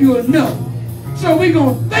couldn't thank you enough. So we're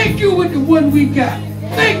going to thank you with the one we got.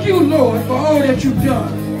 Thank you, Lord, for all that you've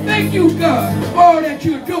done. Thank you, God, for all that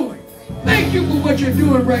you're doing. Thank you for what you're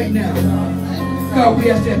doing right now. God, we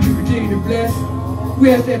ask that you continue to bless.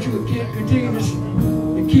 We ask that you continue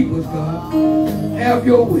to keep us, God. Have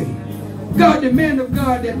your way. God, the man of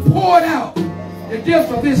God that poured out the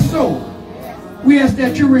depths of his soul, we ask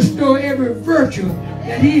that you restore every virtue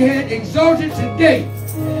that he had exalted today.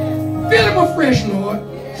 Fill him afresh, Lord,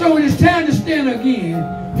 so when it's time to stand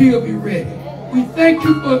again, he'll be ready. We thank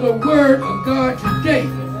you for the word of God today.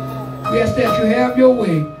 We ask that you have your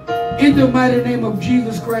way. In the mighty name of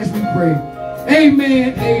Jesus Christ we pray.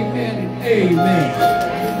 Amen, amen, and amen.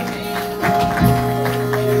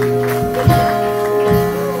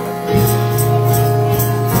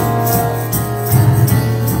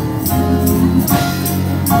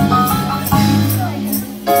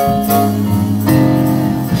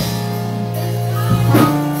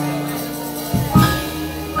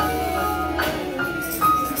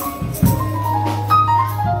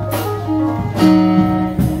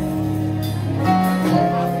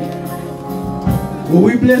 Were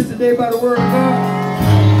we blessed today by the word of God?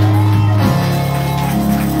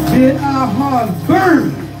 Did our heart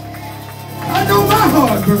burn? I know my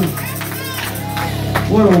heart burned.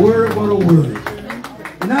 What a word, what a word.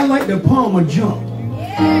 And I like the palmer jump.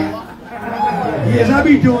 Yes, I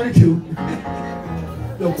be doing it too.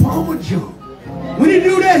 the Palmer jump. When he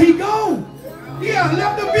do that, he gone. He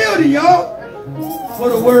left the building, y'all.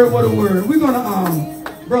 What a word, what a word. We're going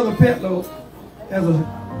to, Brother Petlo has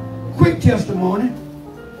a quick testimony.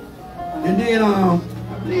 And then, I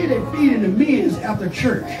believe they're feeding the men's after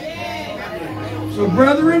church. So,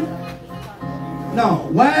 brethren, now,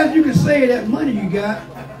 wives, you can say that money you got,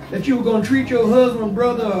 that you were going to treat your husband,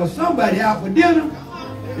 brother, or somebody out for dinner,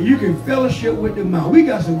 and you can fellowship with them out. We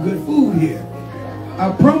got some good food here.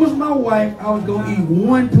 I promised my wife I was going to eat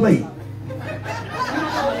one plate.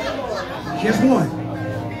 Just one.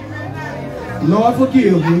 Lord,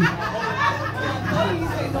 forgive me.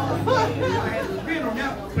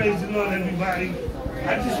 Praise the Lord, everybody.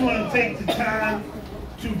 I just want to take the time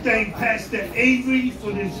to thank Pastor Avery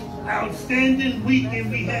for this outstanding weekend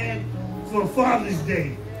we had for Father's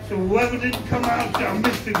Day. So whoever didn't come out, y'all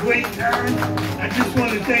missed a great time. I just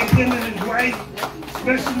want to thank him and his wife,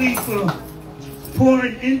 especially for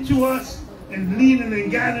pouring into us and leading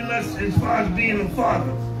and guiding us as far as being a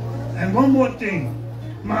father. And one more thing,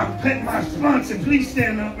 my sponsor, please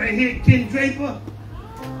stand up right here, Ken Draper.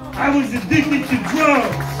 I was addicted to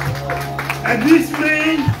drugs, and this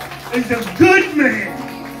man is a good man.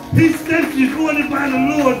 His steps is ordered by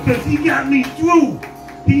the Lord because he got me through.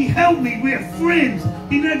 He helped me. We're friends.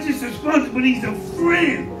 He's not just a sponsor, but he's a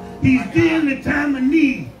friend. He's there in the time of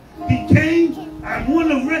need. He came. I want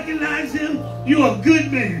to recognize him. You're a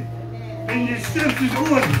good man. And your steps is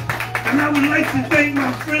ordered. And I would like to thank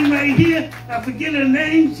my friend right here. I forget her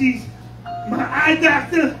name. She's my eye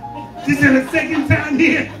doctor. She's her second time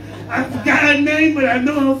here. I forgot her name, but I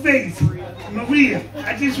know her face. Maria,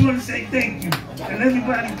 I just want to say thank you. And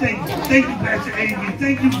everybody, thank you. Thank you, Pastor Avery.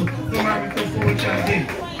 Thank you for allowing me to come forward y'all did.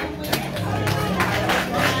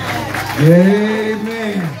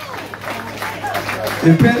 Amen.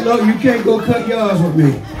 And Petlo, you can't go cut yours with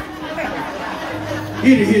me.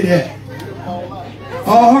 He didn't hear that.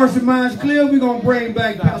 All hearts and minds clear. We're going to bring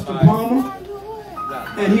back Pastor Palmer.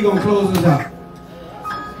 And he's going to close us out.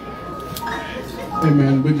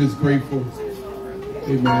 Amen. We're just grateful.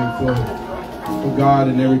 Amen. For God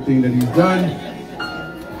and everything that he's done.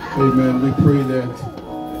 Amen. We pray that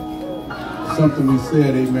something we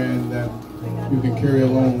said, amen, that you can carry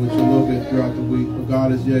along with you a little bit throughout the week. For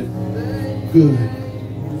God is yet good.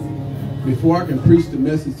 Before I can preach the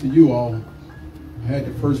message to you all, I had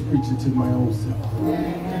to first preach it to my own self.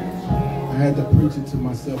 I had to preach it to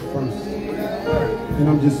myself first. And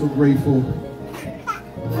I'm just so grateful.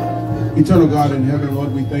 Eternal God in heaven,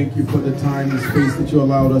 Lord, we thank you for the time and space that you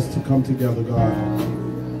allowed us to come together, God.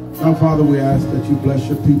 Now, Father, we ask that you bless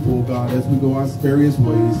your people, God, as we go our various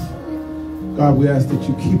ways. God, we ask that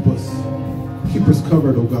you keep us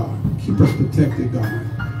covered, oh God. Keep us protected,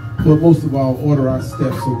 God. Lord, most of all, order our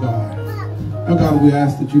steps, oh God. Now, God, we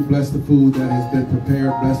ask that you bless the food that has been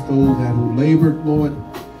prepared. Bless those that who labored, Lord.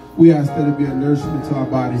 We ask that it be a nourishment to our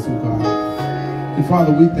bodies, oh God. And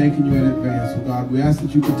Father, we thanking you in advance, oh God. We ask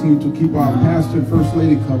that you continue to keep our pastor and first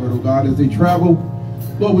lady covered, oh God, as they travel.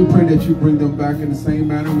 Lord, we pray that you bring them back in the same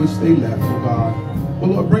manner in which they left, oh God. But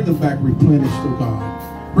Lord, bring them back replenished, oh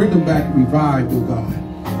God. Bring them back revived, oh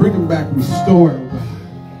God. Bring them back restored, oh God.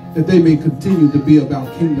 That they may continue to be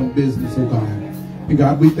about kingdom business, oh God. And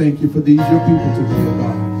God, we thank you for these, your people today, oh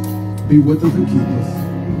God. Be with us and keep us.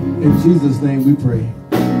 In Jesus' name we pray.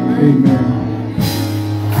 Amen.